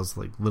finding those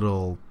like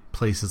little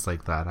places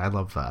like that. I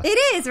love that. It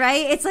is,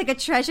 right? It's like a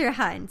treasure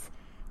hunt.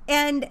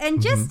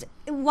 And just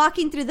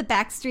walking through the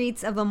back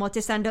streets of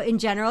Omotesando in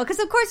general, because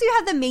of course you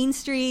have the main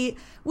street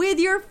with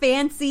your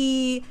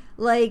fancy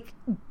like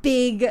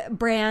big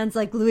brands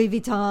like Louis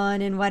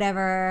Vuitton and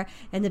whatever,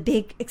 and the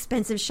big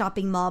expensive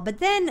shopping mall. But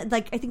then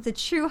like I think the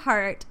true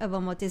heart of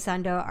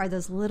Omotesando are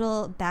those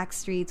little back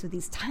streets with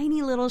these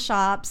tiny little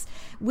shops,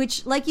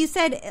 which like you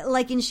said,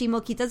 like in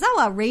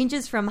Shimokitazawa,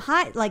 ranges from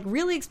high, like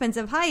really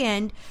expensive high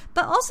end,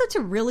 but also to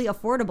really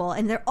affordable,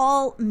 and they're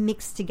all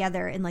mixed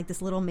together in like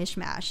this little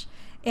mishmash.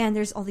 And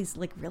there's all these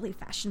like really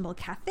fashionable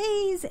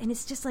cafes, and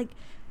it's just like,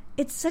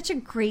 it's such a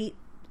great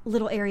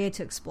little area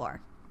to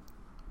explore.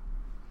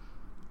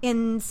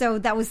 And so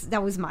that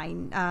was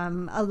mine.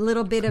 A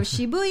little bit of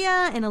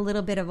Shibuya and a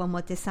little bit of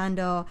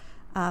Omotesando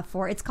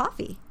for its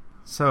coffee.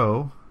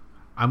 So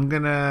I'm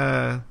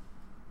gonna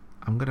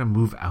I'm gonna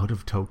move out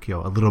of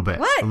Tokyo a little bit.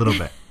 What? A little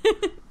bit.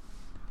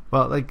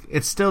 Well, like,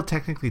 it's still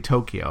technically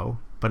Tokyo,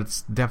 but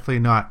it's definitely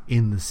not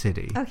in the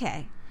city.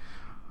 Okay.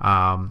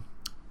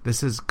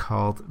 This is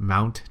called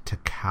Mount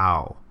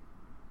Takao.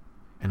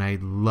 And I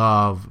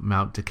love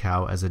Mount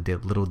Takao as a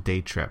little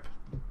day trip.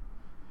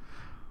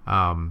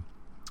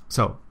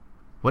 So,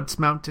 what's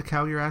Mount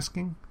Takao, you're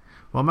asking?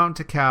 Well, Mount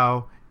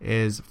Takao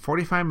is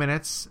 45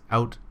 minutes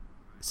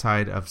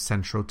outside of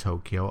central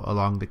Tokyo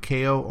along the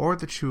Keio or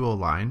the Chuo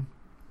line.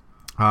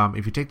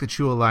 If you take the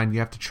Chuo line, you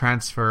have to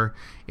transfer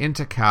in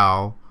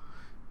Takao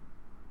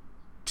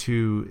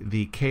to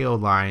the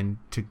Keio line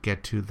to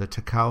get to the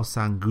Takao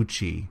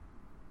Sanguchi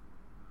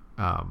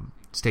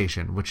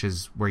station, which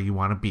is where you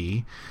want to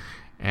be.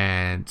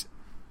 And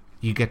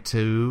you can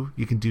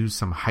do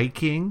some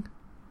hiking,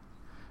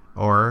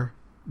 or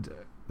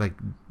like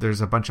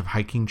there's a bunch of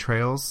hiking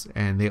trails,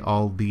 and they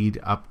all lead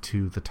up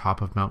to the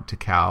top of Mount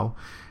Takao.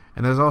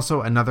 And there's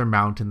also another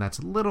mountain that's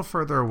a little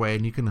further away,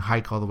 and you can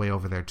hike all the way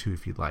over there too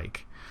if you'd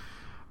like.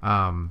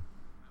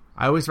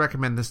 I always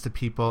recommend this to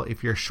people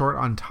if you're short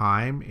on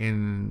time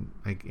in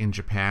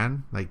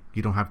Japan, like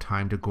you don't have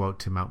time to go out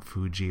to Mount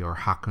Fuji or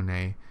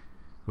Hakone,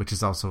 which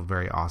is also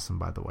very awesome,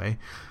 by the way.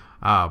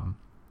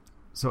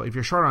 So if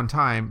you're short on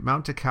time,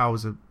 Mount Takao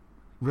is a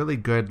really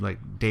good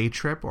like day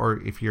trip,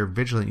 or if you're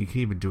vigilant, you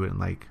can even do it in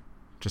like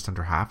just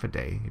under half a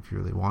day if you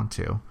really want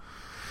to.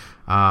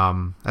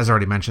 As I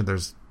already mentioned,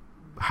 there's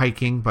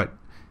hiking, but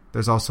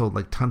there's also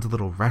like tons of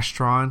little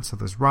restaurants. So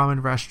there's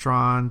ramen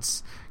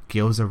restaurants,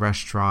 gyoza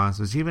restaurants.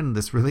 There's even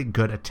this really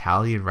good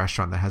Italian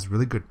restaurant that has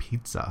really good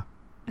pizza.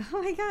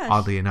 Oh my gosh.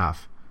 Oddly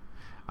enough.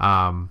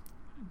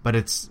 But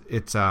it's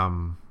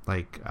Italian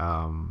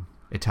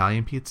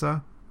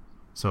pizza.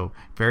 So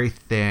very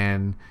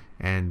thin,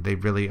 and they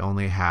really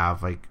only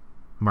have like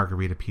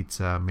margarita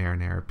pizza,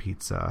 marinara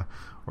pizza,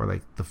 or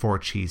like the 4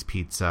 cheese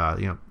pizza,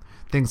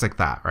 things like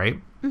that,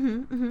 right? Mm-hmm,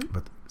 mm-hmm.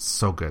 But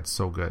so good.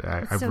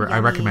 I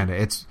recommend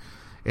it.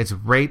 It's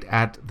right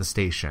at the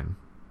station.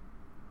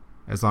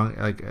 As long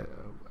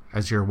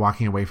as you're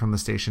walking away from the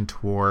station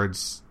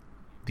towards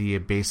the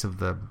base of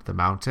the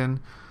mountain,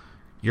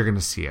 you're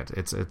gonna see it.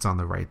 It's on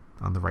the right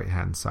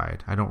hand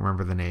side. I don't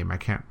remember the name.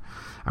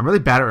 I'm really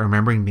bad at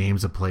remembering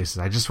names of places.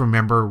 I just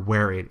remember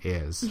where it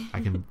is.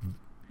 I can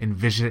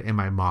envision it in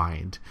my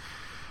mind.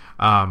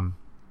 And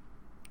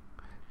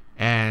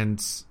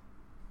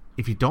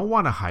if you don't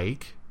want to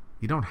hike,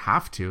 you don't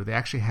have to. They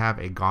actually have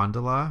a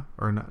gondola,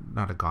 or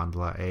not a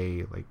gondola,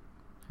 a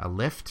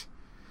lift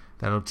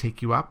that'll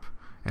take you up,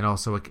 and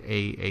also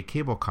a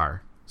cable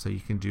car. So you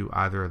can do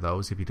either of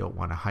those if you don't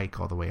want to hike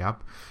all the way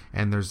up.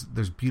 And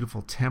there's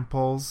beautiful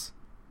temples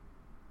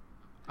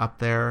up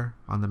there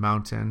on the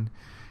mountain.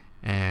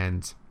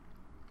 And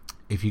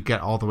if you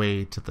get all the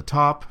way to the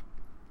top,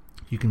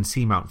 you can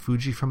see Mount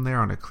Fuji from there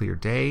on a clear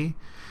day.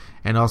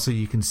 And also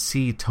you can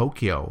see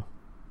Tokyo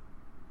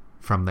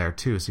from there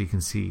too. So you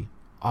can see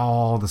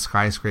all the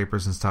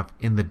skyscrapers and stuff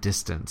in the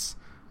distance,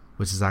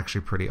 which is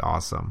actually pretty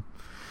awesome.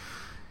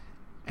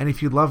 And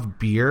if you love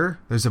beer,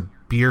 there's a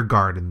beer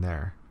garden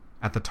there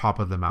at the top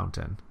of the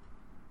mountain.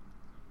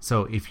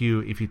 So if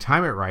you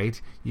time it right,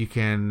 you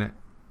can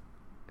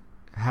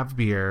have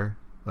beer,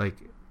 like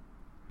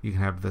you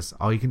can have this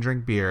all you can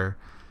drink beer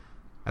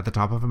at the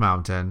top of a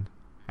mountain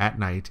at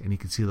night, and you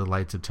can see the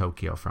lights of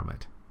Tokyo from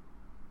it.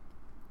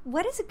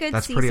 What is a good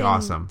That's season pretty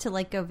awesome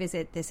to go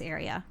visit this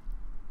area?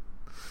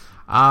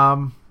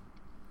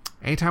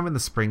 Anytime in the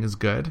spring is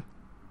good.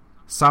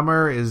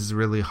 Summer is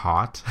really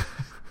hot.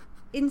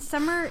 In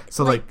summer,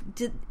 so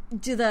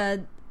do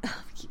the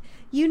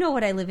you know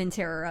what I live in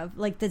terror of,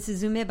 like the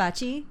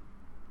Suzumebachi,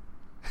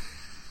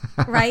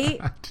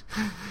 right?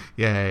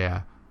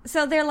 Yeah.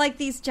 So they're like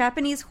these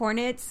Japanese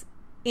hornets,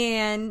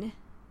 and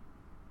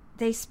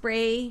they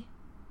spray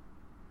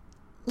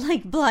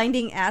like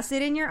blinding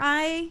acid in your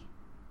eye.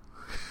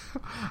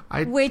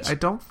 I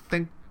don't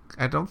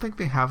think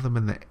they have them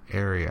in the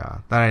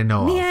area that I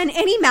know of. Man,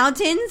 any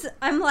mountains?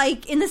 I'm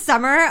like in the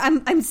summer,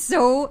 I'm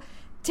so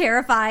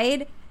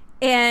terrified.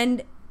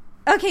 And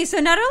okay, so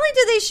not only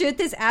do they shoot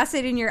this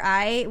acid in your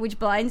eye, which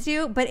blinds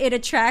you, but it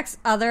attracts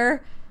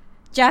other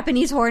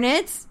Japanese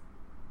hornets,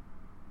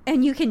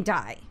 and you can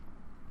die.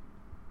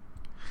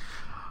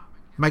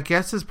 My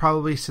guess is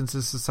probably, since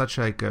this is such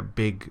like a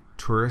big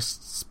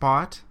tourist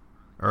spot,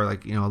 or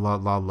like, a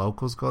lot of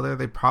locals go there,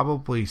 they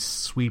probably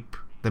sweep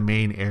the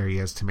main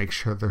areas to make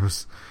sure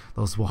those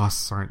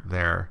wasps aren't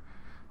there.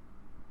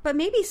 But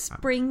maybe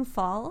spring,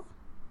 fall?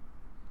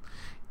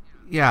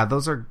 Yeah,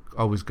 those are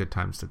always good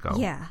times to go.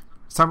 Yeah.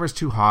 Summer's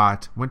too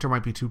hot. Winter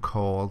might be too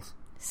cold.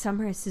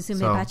 Summer is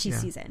Suzumebachi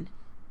season.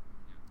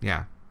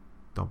 Yeah.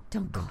 Don't do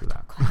that.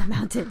 Don't climb the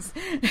mountains.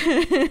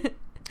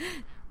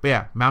 But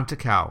yeah, Mount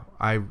Takao.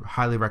 I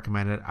highly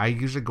recommend it. I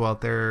usually go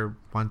out there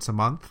once a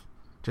month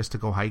just to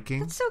go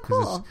hiking. That's so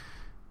cool.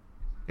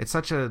 It's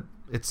such a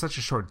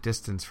short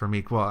distance for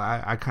me. Well,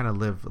 I kind of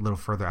live a little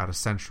further out of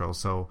Central,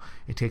 so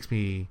it takes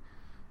me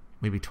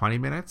maybe 20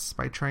 minutes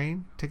by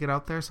train to get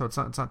out there. So it's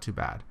not too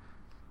bad.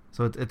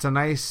 So it's a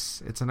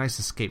nice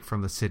escape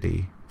from the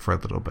city for a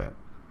little bit.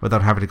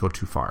 without having to go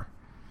too far.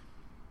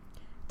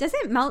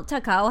 Doesn't Mount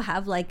Takao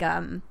have like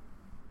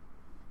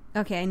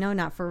okay, I know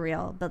not for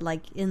real, but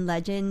like in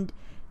legend,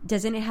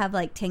 doesn't it have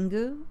like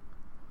Tengu,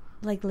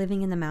 like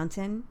living in the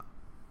mountain?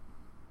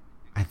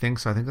 I think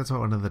so. I think that's what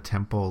one of the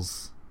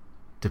temples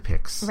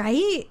depicts.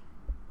 Right?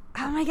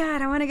 Oh my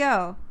god, I want to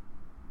go.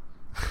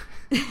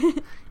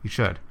 You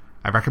should.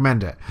 I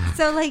recommend it.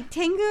 So like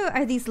Tengu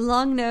are these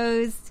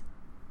long-nosed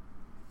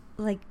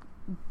like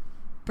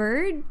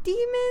bird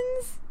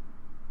demons?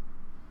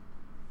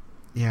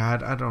 Yeah,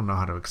 I don't know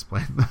how to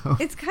explain though.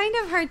 It's kind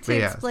of hard to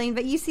explain,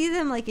 but you see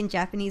them like in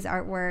Japanese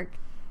artwork.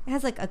 It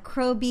has like a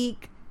crow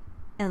beak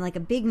and like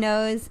a big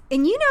nose.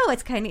 And you know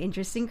what's kind of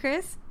interesting,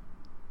 Chris?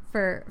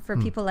 For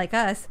people like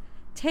us,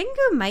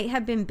 Tengu might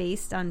have been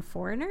based on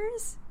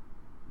foreigners,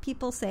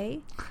 people say.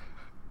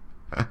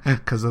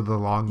 Because of the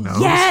long nose?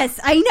 Yes,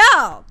 I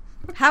know!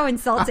 How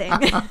insulting.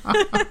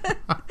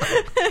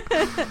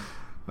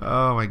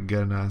 Oh my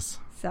goodness.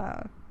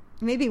 So,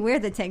 maybe we're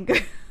the Tengu.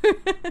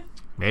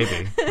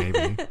 Maybe.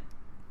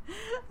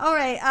 All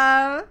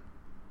right.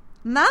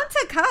 Mount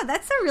Takao.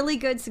 That's a really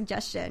good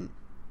suggestion.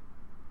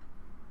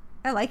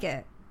 I like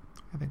it.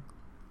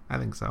 I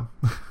think so.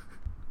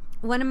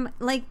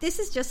 This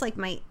is just like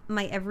my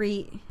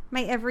every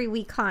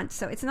week haunt.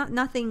 So it's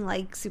nothing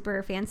like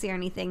super fancy or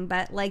anything,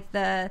 but like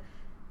the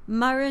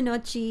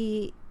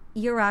Marunouchi,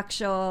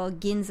 Yurakusho,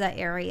 Ginza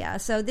area.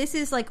 So this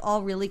is like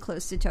all really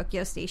close to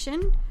Tokyo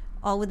Station,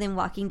 all within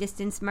walking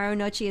distance.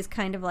 Marunouchi is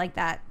kind of like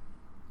that,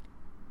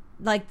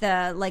 like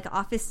the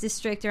office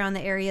district around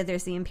the area.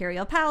 There's the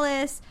Imperial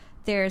Palace.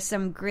 There's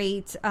some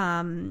great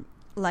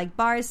like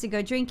bars to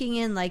go drinking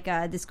in, like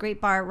this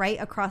great bar right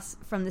across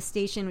from the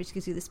station, which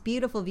gives you this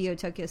beautiful view of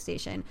Tokyo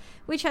Station,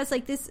 which has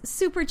like this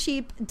super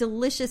cheap,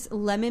 delicious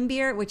lemon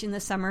beer, which in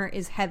the summer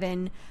is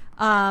heaven.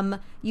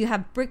 You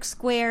have Brick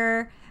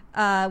Square,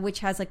 which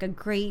has like a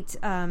great,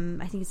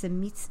 I think it's a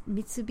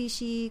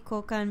Mitsubishi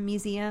Gokan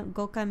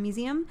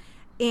Museum.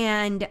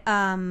 And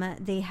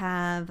they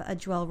have a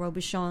Joël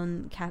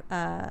Robuchon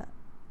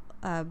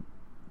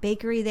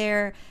bakery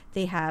there.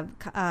 They have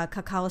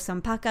Cacao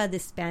Sampaka,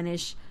 this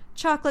Spanish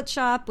chocolate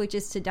shop, which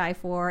is to die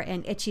for,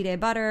 and Echire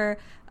butter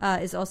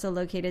is also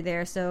located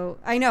there. So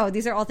I know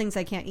these are all things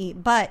I can't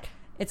eat, but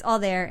it's all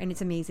there and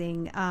it's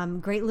amazing.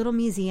 Great little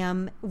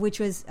museum, which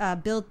was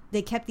built.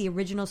 They kept the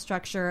original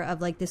structure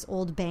of like this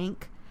old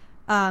bank.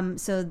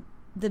 So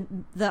the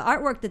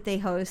artwork that they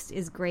host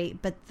is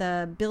great, but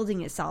the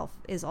building itself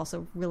is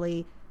also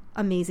really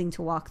amazing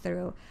to walk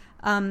through.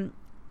 And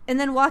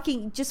then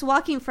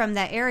walking from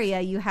that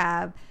area, you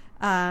have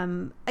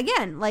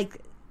again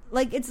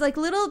like it's like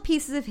little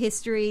pieces of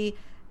history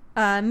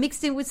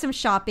mixed in with some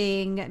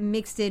shopping,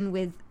 mixed in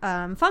with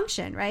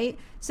function, right?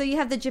 So you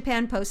have the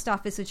Japan Post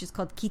Office, which is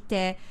called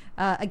Kite,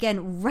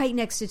 again, right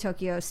next to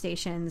Tokyo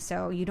Station,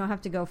 so you don't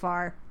have to go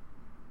far.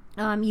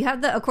 You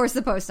have of course,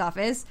 the post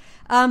office,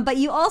 but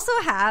you also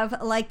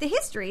have like the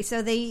history.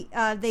 So they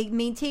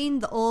maintain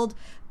the old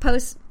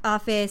post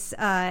office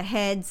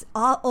head's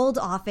old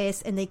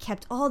office, and they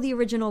kept all the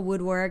original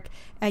woodwork.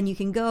 And you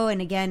can go,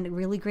 and again,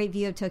 really great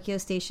view of Tokyo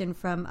Station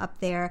from up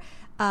there.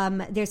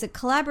 There's a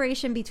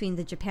collaboration between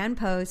the Japan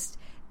Post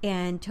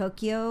and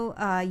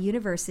Tokyo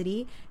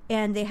University,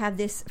 and they have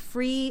this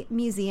free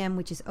museum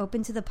which is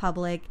open to the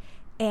public,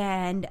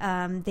 and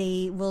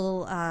they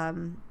will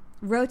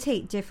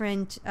rotate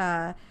different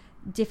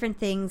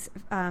things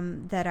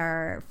that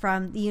are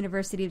from the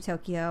University of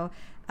Tokyo.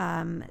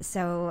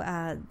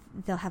 So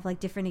they'll have like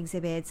different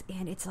exhibits,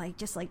 and it's like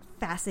just like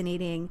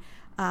fascinating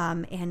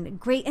and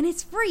great, and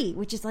it's free,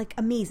 which is like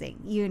amazing.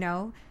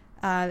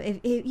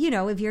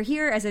 If you're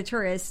here as a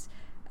tourist,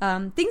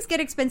 things get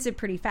expensive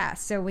pretty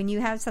fast. So when you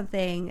have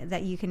something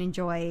that you can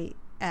enjoy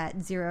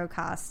at zero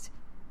cost,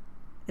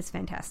 it's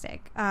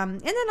fantastic.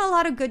 And then a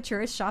lot of good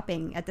tourist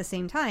shopping at the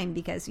same time,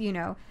 because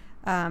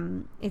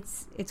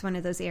it's one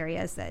of those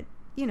areas that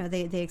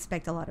they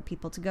expect a lot of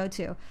people to go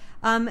to.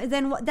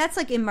 Then that's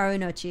like in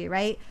Marunouchi,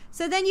 right?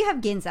 So then you have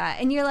Ginza,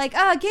 and you're like,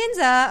 oh,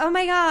 Ginza, oh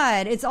my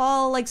god, it's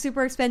all like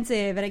super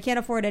expensive and I can't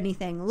afford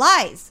anything.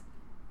 Lies.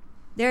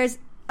 There's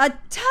a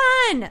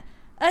ton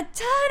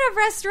of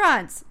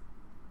restaurants.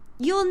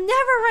 You'll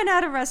never run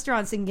out of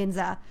restaurants in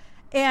Ginza.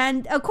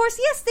 And of course,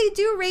 yes, they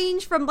do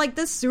range from like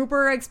the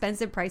super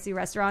expensive, pricey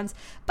restaurants,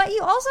 but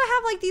you also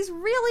have like these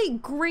really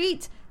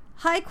great,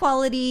 high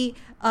quality,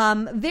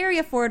 very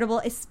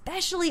affordable,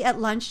 especially at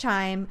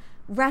lunchtime,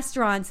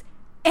 restaurants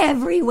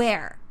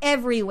everywhere.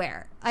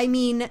 I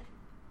mean,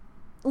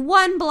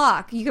 one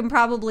block, you can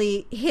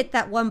probably hit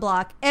that one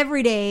block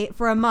every day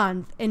for a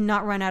month and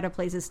not run out of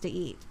places to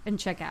eat and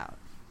check out.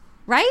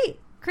 Right,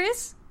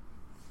 Chris?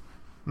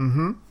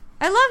 Mm-hmm.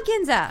 I love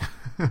Ginza.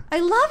 I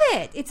love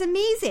it. It's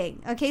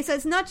amazing. Okay, so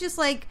it's not just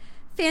like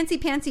fancy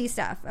pantsy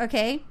stuff,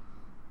 okay?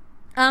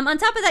 On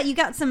top of that, you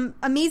got some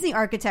amazing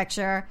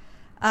architecture.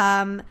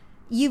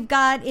 You've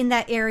got in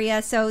that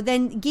area, so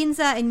then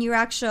Ginza and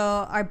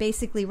Yurakusho are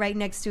basically right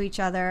next to each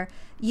other.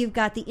 You've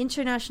got the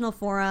International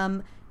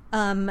Forum,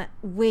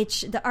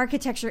 which the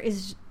architecture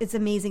is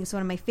amazing. It's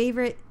one of my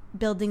favorite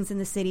buildings in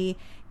the city.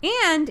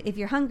 And if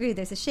you're hungry,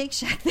 there's a Shake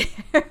Shack there.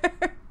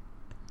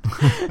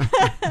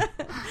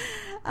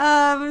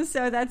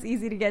 So that's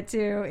easy to get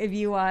to if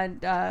you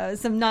want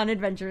some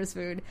non-adventurous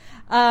food.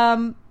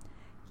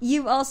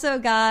 You've also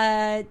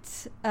got,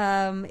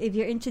 if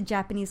you're into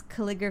Japanese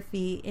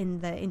calligraphy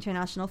in the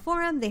International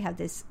Forum, they have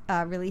this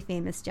really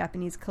famous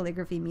Japanese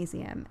calligraphy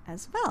museum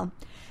as well.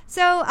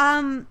 So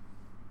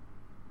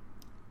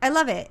I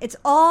love it. It's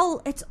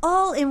all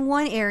in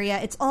one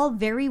area. It's all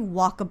very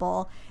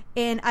walkable.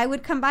 And I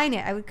would combine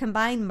it. I would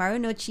combine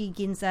Marunouchi,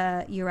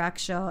 Ginza,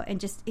 Yurakusho, and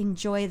just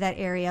enjoy that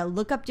area.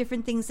 Look up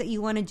different things that you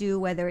want to do,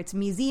 whether it's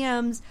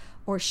museums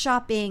or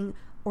shopping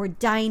or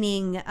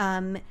dining.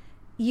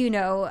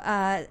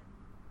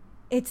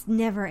 It's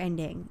never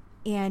ending.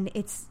 And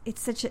it's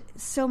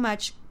so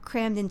much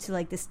crammed into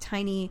like this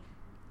tiny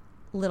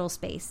little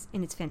space,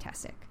 and it's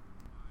fantastic.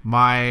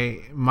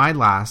 My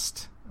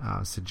last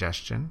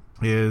suggestion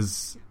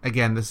is,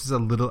 again, this is a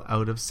little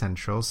out of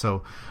central.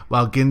 So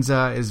while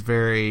Ginza is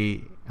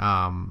very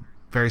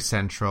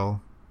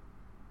central,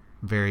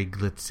 very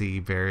glitzy,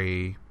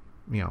 very,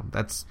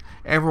 that's,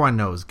 everyone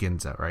knows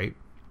Ginza, right?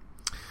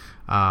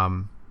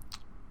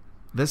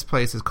 This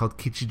place is called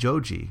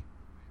Kichijoji,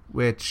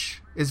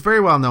 which is very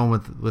well known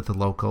with the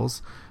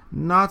locals,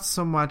 not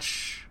so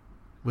much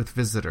with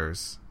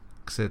visitors,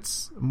 because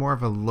it's more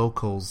of a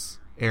locals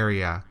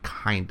area,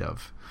 kind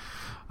of.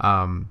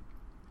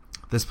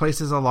 This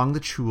place is along the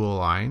Chuo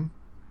line,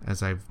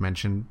 as I've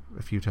mentioned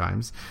a few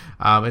times.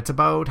 It's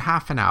about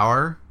half an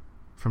hour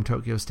from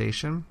Tokyo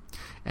Station,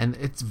 and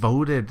it's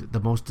voted the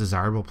most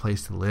desirable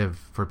place to live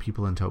for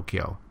people in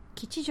Tokyo.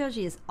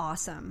 Kichijoji is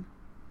awesome.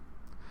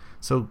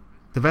 So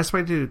the best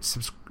way to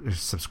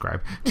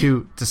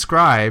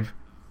describe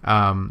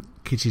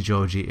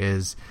Kichijoji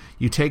is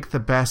you take the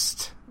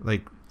best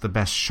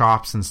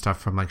shops and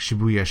stuff from like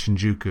Shibuya,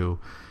 Shinjuku,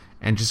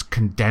 and just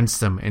condense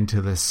them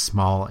into this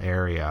small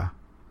area.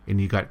 And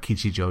you got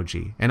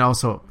Kichijoji. And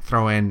also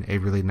throw in a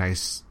really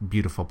nice,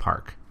 beautiful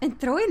park. And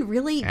throw in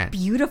really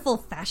beautiful,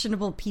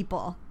 fashionable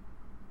people.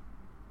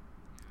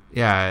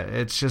 Yeah,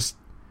 it's just...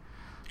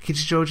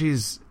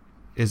 Kichijoji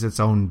is its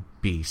own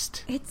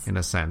beast, in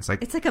a sense.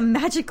 It's like a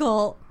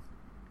magical...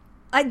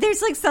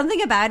 there's like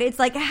something about it. It's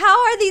like, how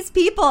are these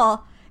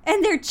people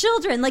and their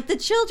children? Like the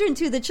children,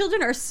 too. The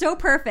children are so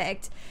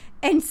perfect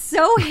and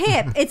so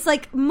hip. It's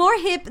like more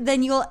hip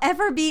than you'll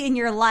ever be in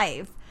your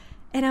life.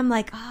 And I'm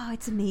like, oh,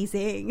 it's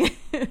amazing.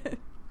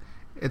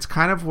 It's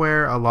kind of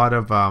where a lot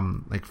of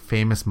like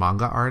famous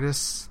manga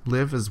artists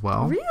live as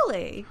well.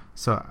 Really?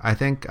 So I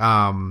think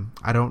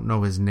I don't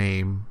know his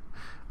name,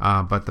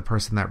 but the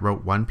person that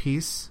wrote One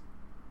Piece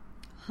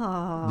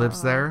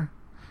lives there.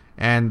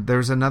 And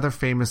there's another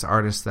famous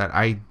artist that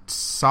I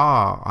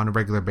saw on a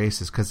regular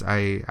basis because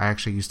I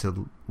actually used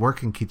to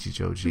work in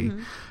Kichijoji.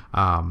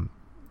 Mm-hmm.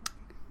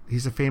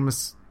 He's a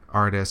famous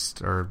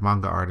artist or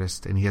manga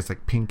artist, and he has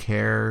like pink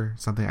hair,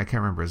 something, I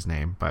can't remember his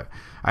name, but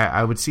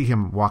I would see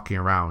him walking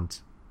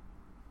around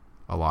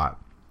a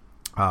lot.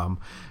 But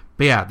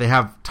yeah, they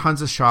have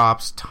tons of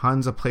shops,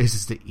 tons of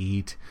places to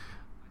eat.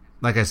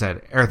 Like I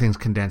said, everything's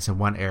condensed in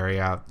one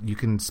area. You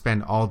can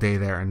spend all day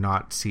there and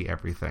not see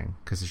everything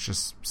because it's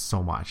just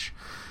so much.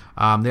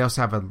 They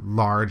also have a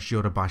large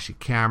Yodobashi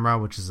camera,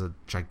 which is a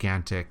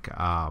gigantic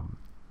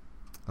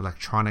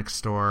electronics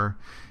store.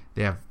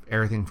 They have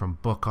everything from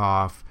Book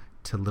Off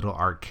to little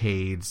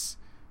arcades,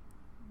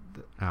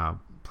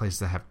 places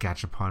that have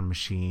gachapon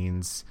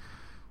machines,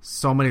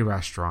 so many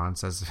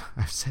restaurants, as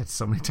I've said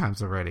so many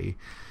times already.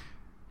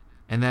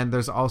 And then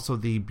there's also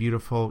the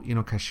beautiful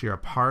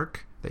Inokashira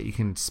Park that you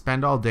can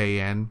spend all day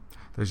in.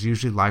 There's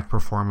usually live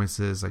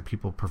performances, like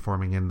people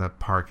performing in the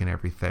park and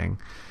everything.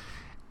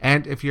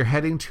 And if you're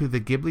heading to the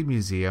Ghibli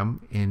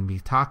Museum in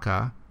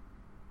Mitaka,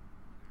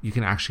 you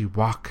can actually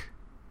walk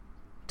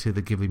to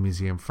the Ghibli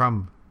Museum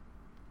from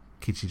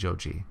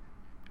Kichijoji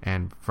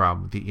and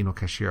from the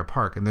Inokashira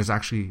Park. And there's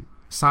actually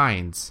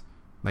signs,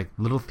 like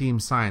little theme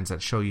signs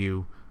that show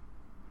you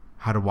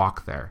how to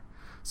walk there.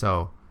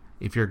 So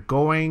if you're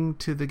going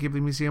to the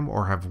Ghibli Museum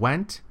or have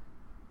went,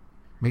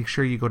 make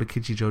sure you go to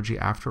Kichijoji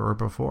after or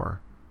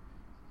before,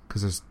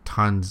 because there's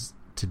tons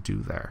to do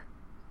there.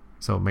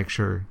 So make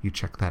sure you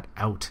check that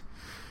out.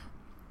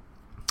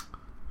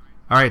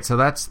 All right, so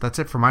that's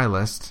it for my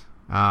list.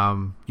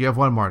 You have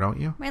one more, don't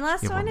you? My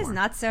last one is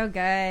not so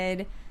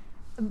good.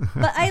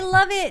 But I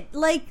love it.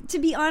 Like, to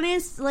be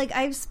honest, like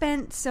I've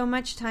spent so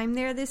much time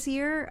there this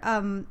year.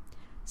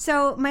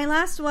 So my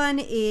last one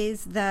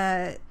is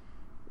the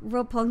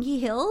Roppongi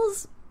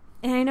Hills.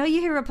 And I know you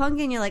hear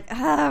Roppongi and you're like,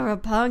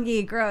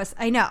 Roppongi, gross.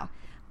 I know.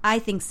 I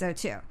think so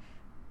too.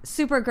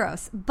 Super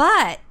gross.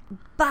 But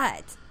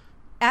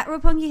at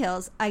Roppongi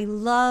Hills, I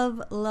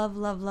love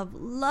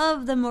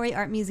the Mori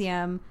Art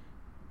Museum.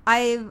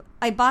 I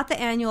bought the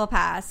annual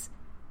pass.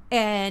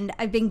 And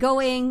I've been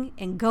going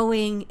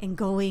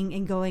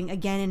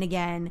again and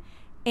again.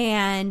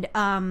 And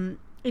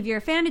if you're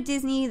a fan of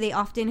Disney, they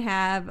often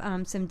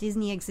have some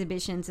Disney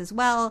exhibitions as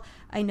well.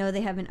 I know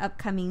they have an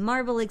upcoming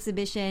Marvel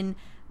exhibition.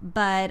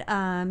 but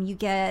you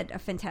get a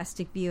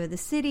fantastic view of the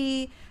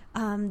city.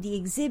 The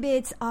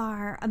exhibits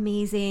are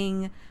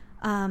amazing.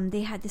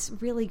 They had this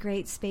really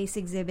great space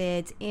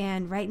exhibit,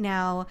 and right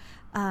now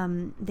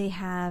they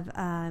have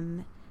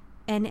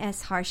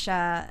N.S.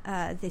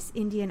 Harsha, this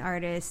Indian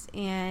artist,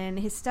 and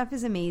his stuff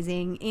is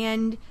amazing.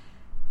 And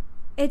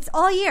it's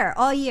all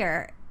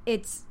year.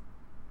 It's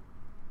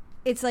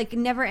like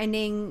never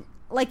ending.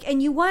 Like,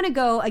 and you want to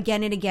go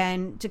again and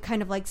again to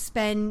kind of like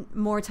spend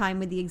more time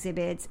with the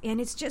exhibits, and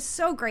it's just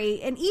so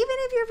great. And even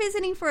if you're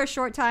visiting for a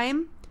short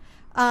time,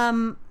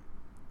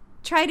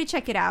 try to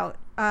check it out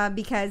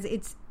because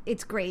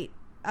it's great.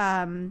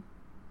 I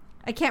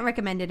can't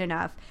recommend it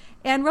enough.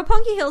 And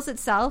Roppongi Hills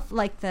itself,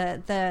 like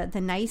the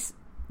nice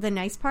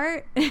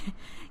part,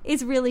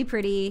 is really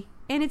pretty,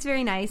 and it's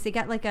very nice. They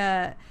got like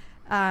a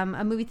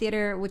movie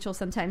theater which will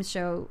sometimes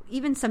show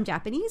even some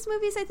Japanese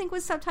movies, I think,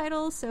 with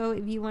subtitles. So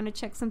if you want to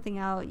check something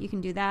out, you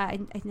can do that.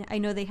 I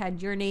know they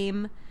had Your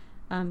Name,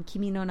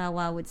 Kimi no Na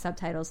wa, with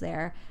subtitles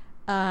there.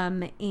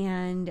 And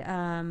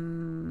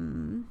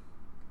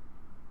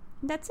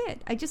that's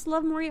it. I just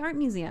love Mori Art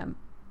Museum.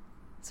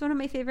 It's one of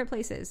my favorite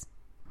places.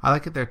 I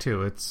like it there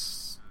too.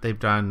 They've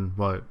done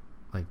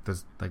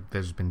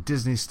there's been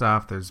Disney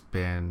stuff, there's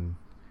been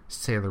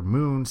Sailor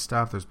Moon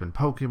stuff, there's been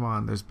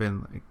Pokemon, there's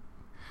been like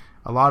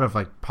a lot of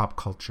like pop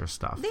culture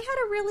stuff. They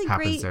had a really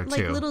great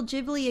like little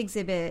Ghibli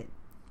exhibit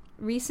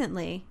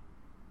recently.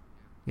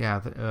 Yeah,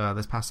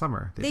 this past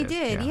summer they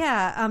did.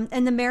 Yeah.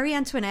 And the Marie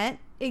Antoinette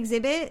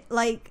exhibit,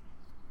 like,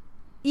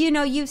 you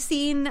know, you've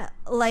seen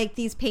like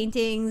these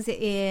paintings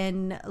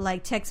in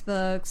like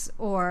textbooks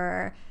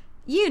or,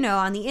 you know,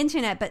 on the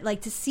internet, but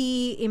like to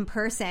see in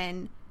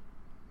person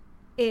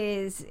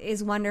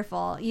is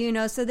wonderful, you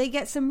know. So they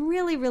get some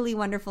really, really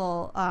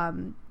wonderful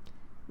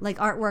like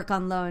artwork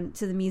on loan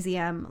to the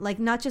museum, like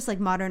not just like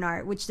modern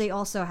art, which they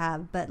also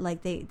have, but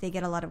like they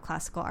get a lot of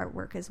classical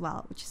artwork as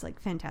well, which is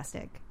like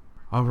fantastic.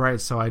 All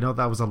right, so I know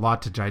that was a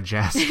lot to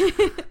digest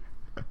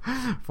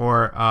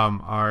for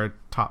our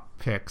top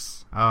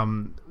picks.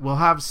 We'll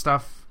have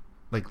stuff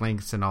like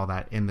links and all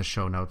that in the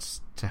show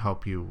notes to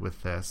help you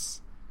with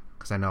this,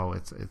 because I know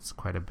it's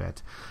quite a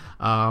bit.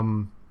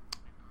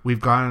 We've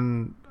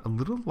gone a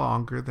little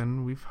longer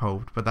than we've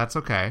hoped, but that's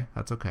okay.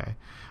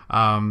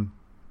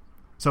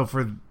 So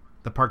for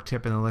the park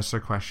tip and the listener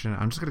question,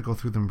 I'm just going to go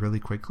through them really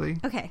quickly.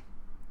 Okay.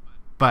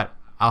 But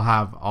I'll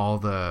have all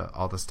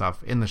the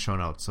stuff in the show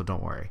notes, so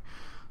don't worry.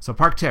 So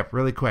park tip,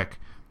 really quick.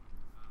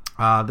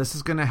 This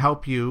is going to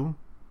help you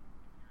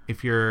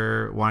if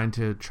you're wanting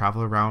to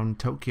travel around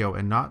Tokyo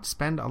and not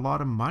spend a lot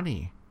of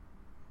money.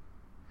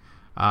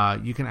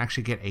 You can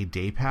actually get a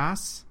day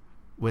pass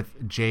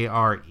with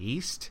JR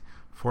East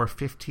for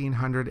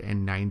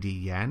 1,590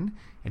 yen,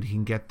 and you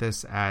can get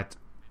this at,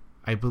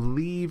 I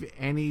believe,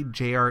 any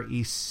JR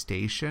East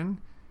station.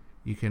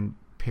 You can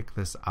pick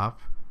this up,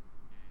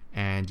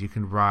 and you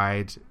can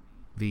ride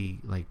the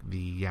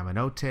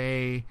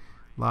Yamanote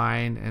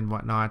line and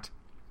whatnot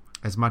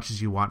as much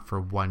as you want for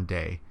one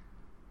day,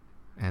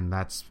 and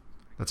that's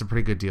a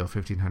pretty good deal,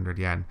 1,500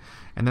 yen.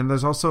 And then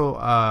there's also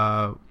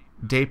a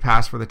day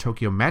pass for the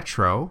Tokyo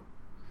Metro,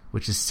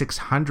 which is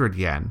 600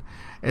 yen.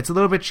 It's a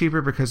little bit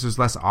cheaper because there's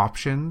less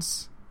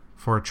options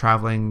for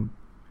traveling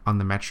on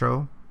the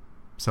Metro,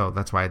 so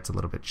that's why it's a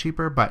little bit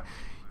cheaper, but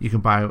you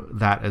can buy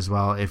that as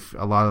well if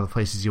a lot of the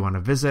places you want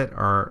to visit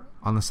are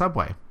on the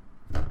subway.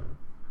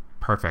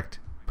 Perfect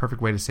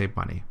way to save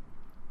money.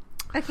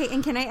 Okay,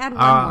 and can I add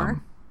one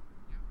more?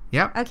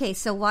 Yep. Okay,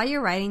 so while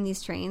you're riding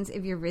these trains,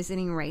 if you're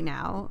visiting right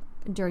now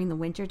during the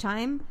winter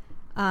time,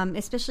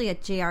 especially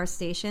at JR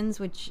stations,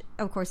 which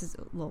of course is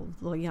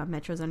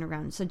Metro's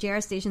underground, so JR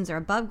stations are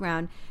above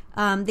ground.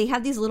 They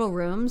have these little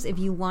rooms if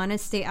you want to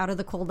stay out of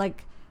the cold.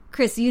 Like,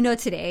 Chris, you know,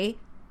 today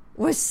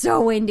was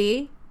so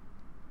windy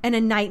and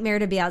a nightmare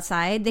to be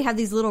outside. They have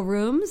these little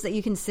rooms that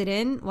you can sit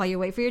in while you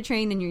wait for your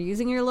train and you're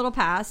using your little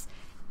pass,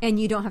 and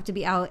you don't have to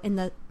be out in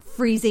the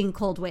freezing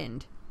cold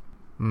wind.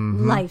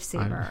 Mm-hmm.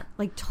 Lifesaver.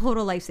 Like,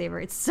 total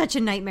lifesaver. It's such a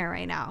nightmare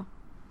right now.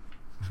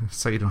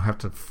 So you don't have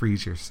to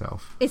freeze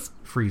yourself.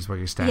 Freeze while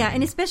you're standing. Yeah,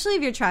 and especially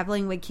if you're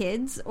traveling with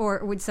kids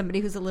or with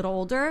somebody who's a little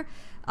older,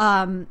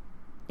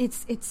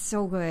 it's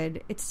so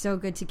good. It's so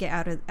good to get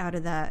out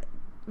of that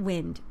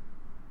wind.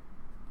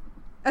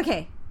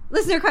 Okay,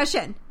 listener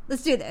question.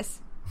 Let's do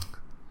this.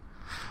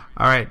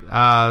 All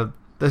right.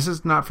 This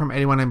is not from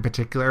anyone in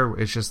particular.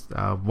 It's just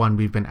one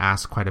we've been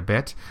asked quite a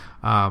bit.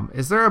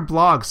 Is there a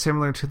blog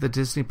similar to the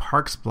Disney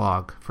Parks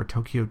blog for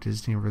Tokyo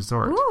Disney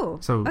Resort? Ooh,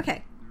 so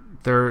okay.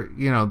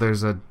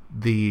 There's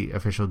the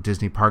official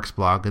Disney Parks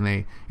blog,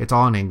 and it's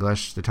all in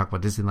English. They talk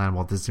about Disneyland,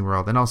 Walt Disney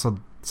World, and also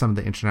some of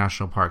the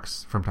international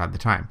parks from time to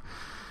time.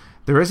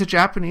 There is a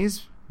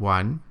Japanese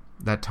one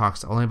that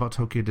talks only about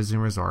Tokyo Disney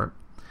Resort,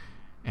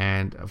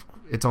 and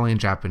it's only in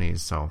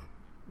Japanese, so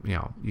you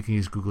can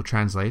use Google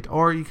Translate,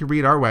 or you can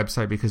read our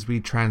website because we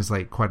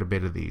translate quite a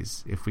bit of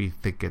these if we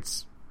think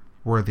it's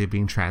worthy of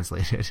being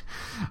translated.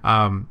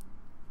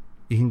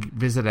 You can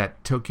visit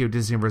at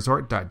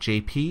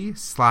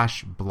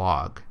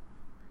tokyodisneyresort.jp/blog.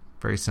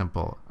 Very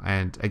simple.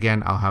 And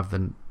again, I'll have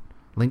the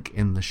link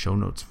in the show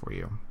notes for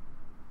you.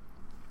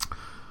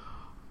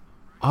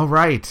 All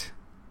right.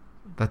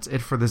 That's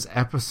it for this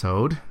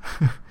episode.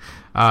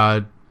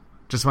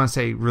 Just want to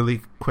say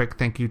really quick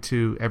thank you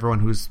to everyone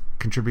who's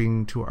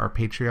contributing to our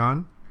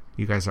Patreon.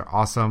 You guys are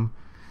awesome,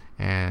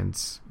 and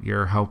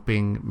you're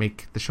helping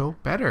make the show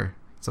better.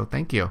 So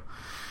thank you.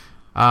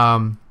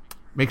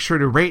 Make sure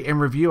to rate and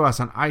review us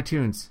on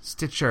iTunes,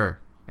 Stitcher,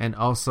 and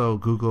also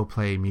Google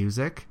Play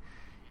Music.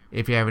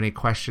 If you have any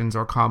questions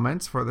or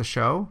comments for the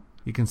show,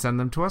 you can send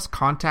them to us,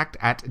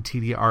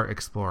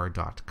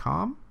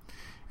 contact@tdrexplorer.com.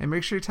 And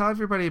make sure you tell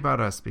everybody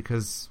about us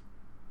because,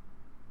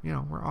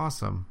 we're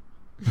awesome,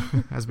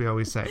 as we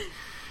always say.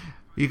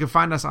 You can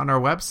find us on our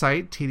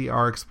website,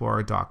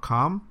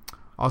 tdrexplorer.com.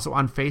 Also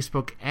on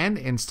Facebook and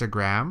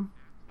Instagram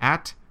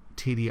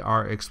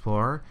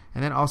 @TDRExplorer.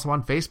 And then also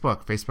on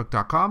Facebook,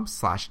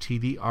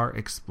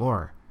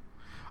 facebook.com/TDRExplorer.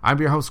 I'm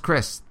your host,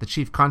 Chris, the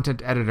Chief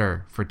Content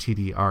Editor for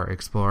TDR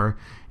Explorer.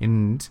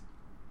 And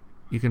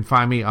you can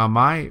find me on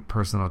my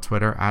personal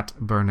Twitter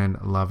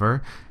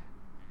 @BurnandLover.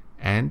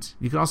 And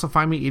you can also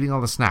find me eating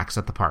all the snacks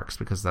at the parks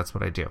because that's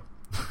what I do.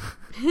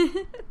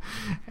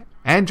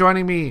 And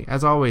joining me,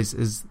 as always,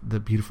 is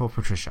the beautiful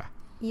Patricia.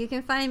 You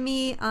can find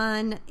me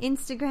on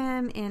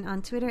Instagram and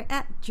on Twitter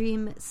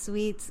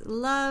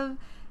 @DreamSweetsLove.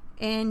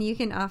 And you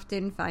can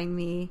often find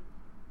me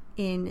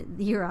in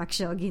the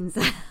Yurakusho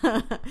Ginza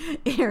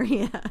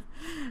area.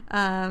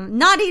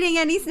 Not eating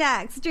any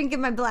snacks, drinking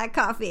my black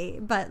coffee,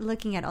 but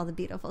looking at all the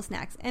beautiful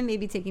snacks and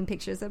maybe taking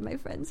pictures of my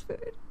friends'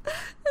 food.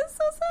 That's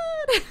so sad.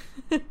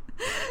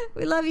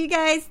 We love you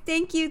guys.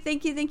 Thank you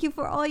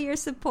for all your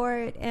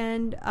support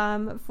and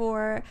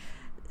for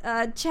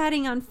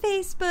chatting on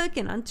Facebook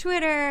and on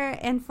Twitter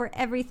and for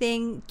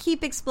everything.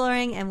 Keep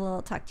exploring, and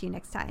we'll talk to you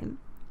next time.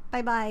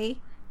 Bye-bye.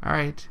 All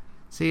right.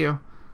 See you.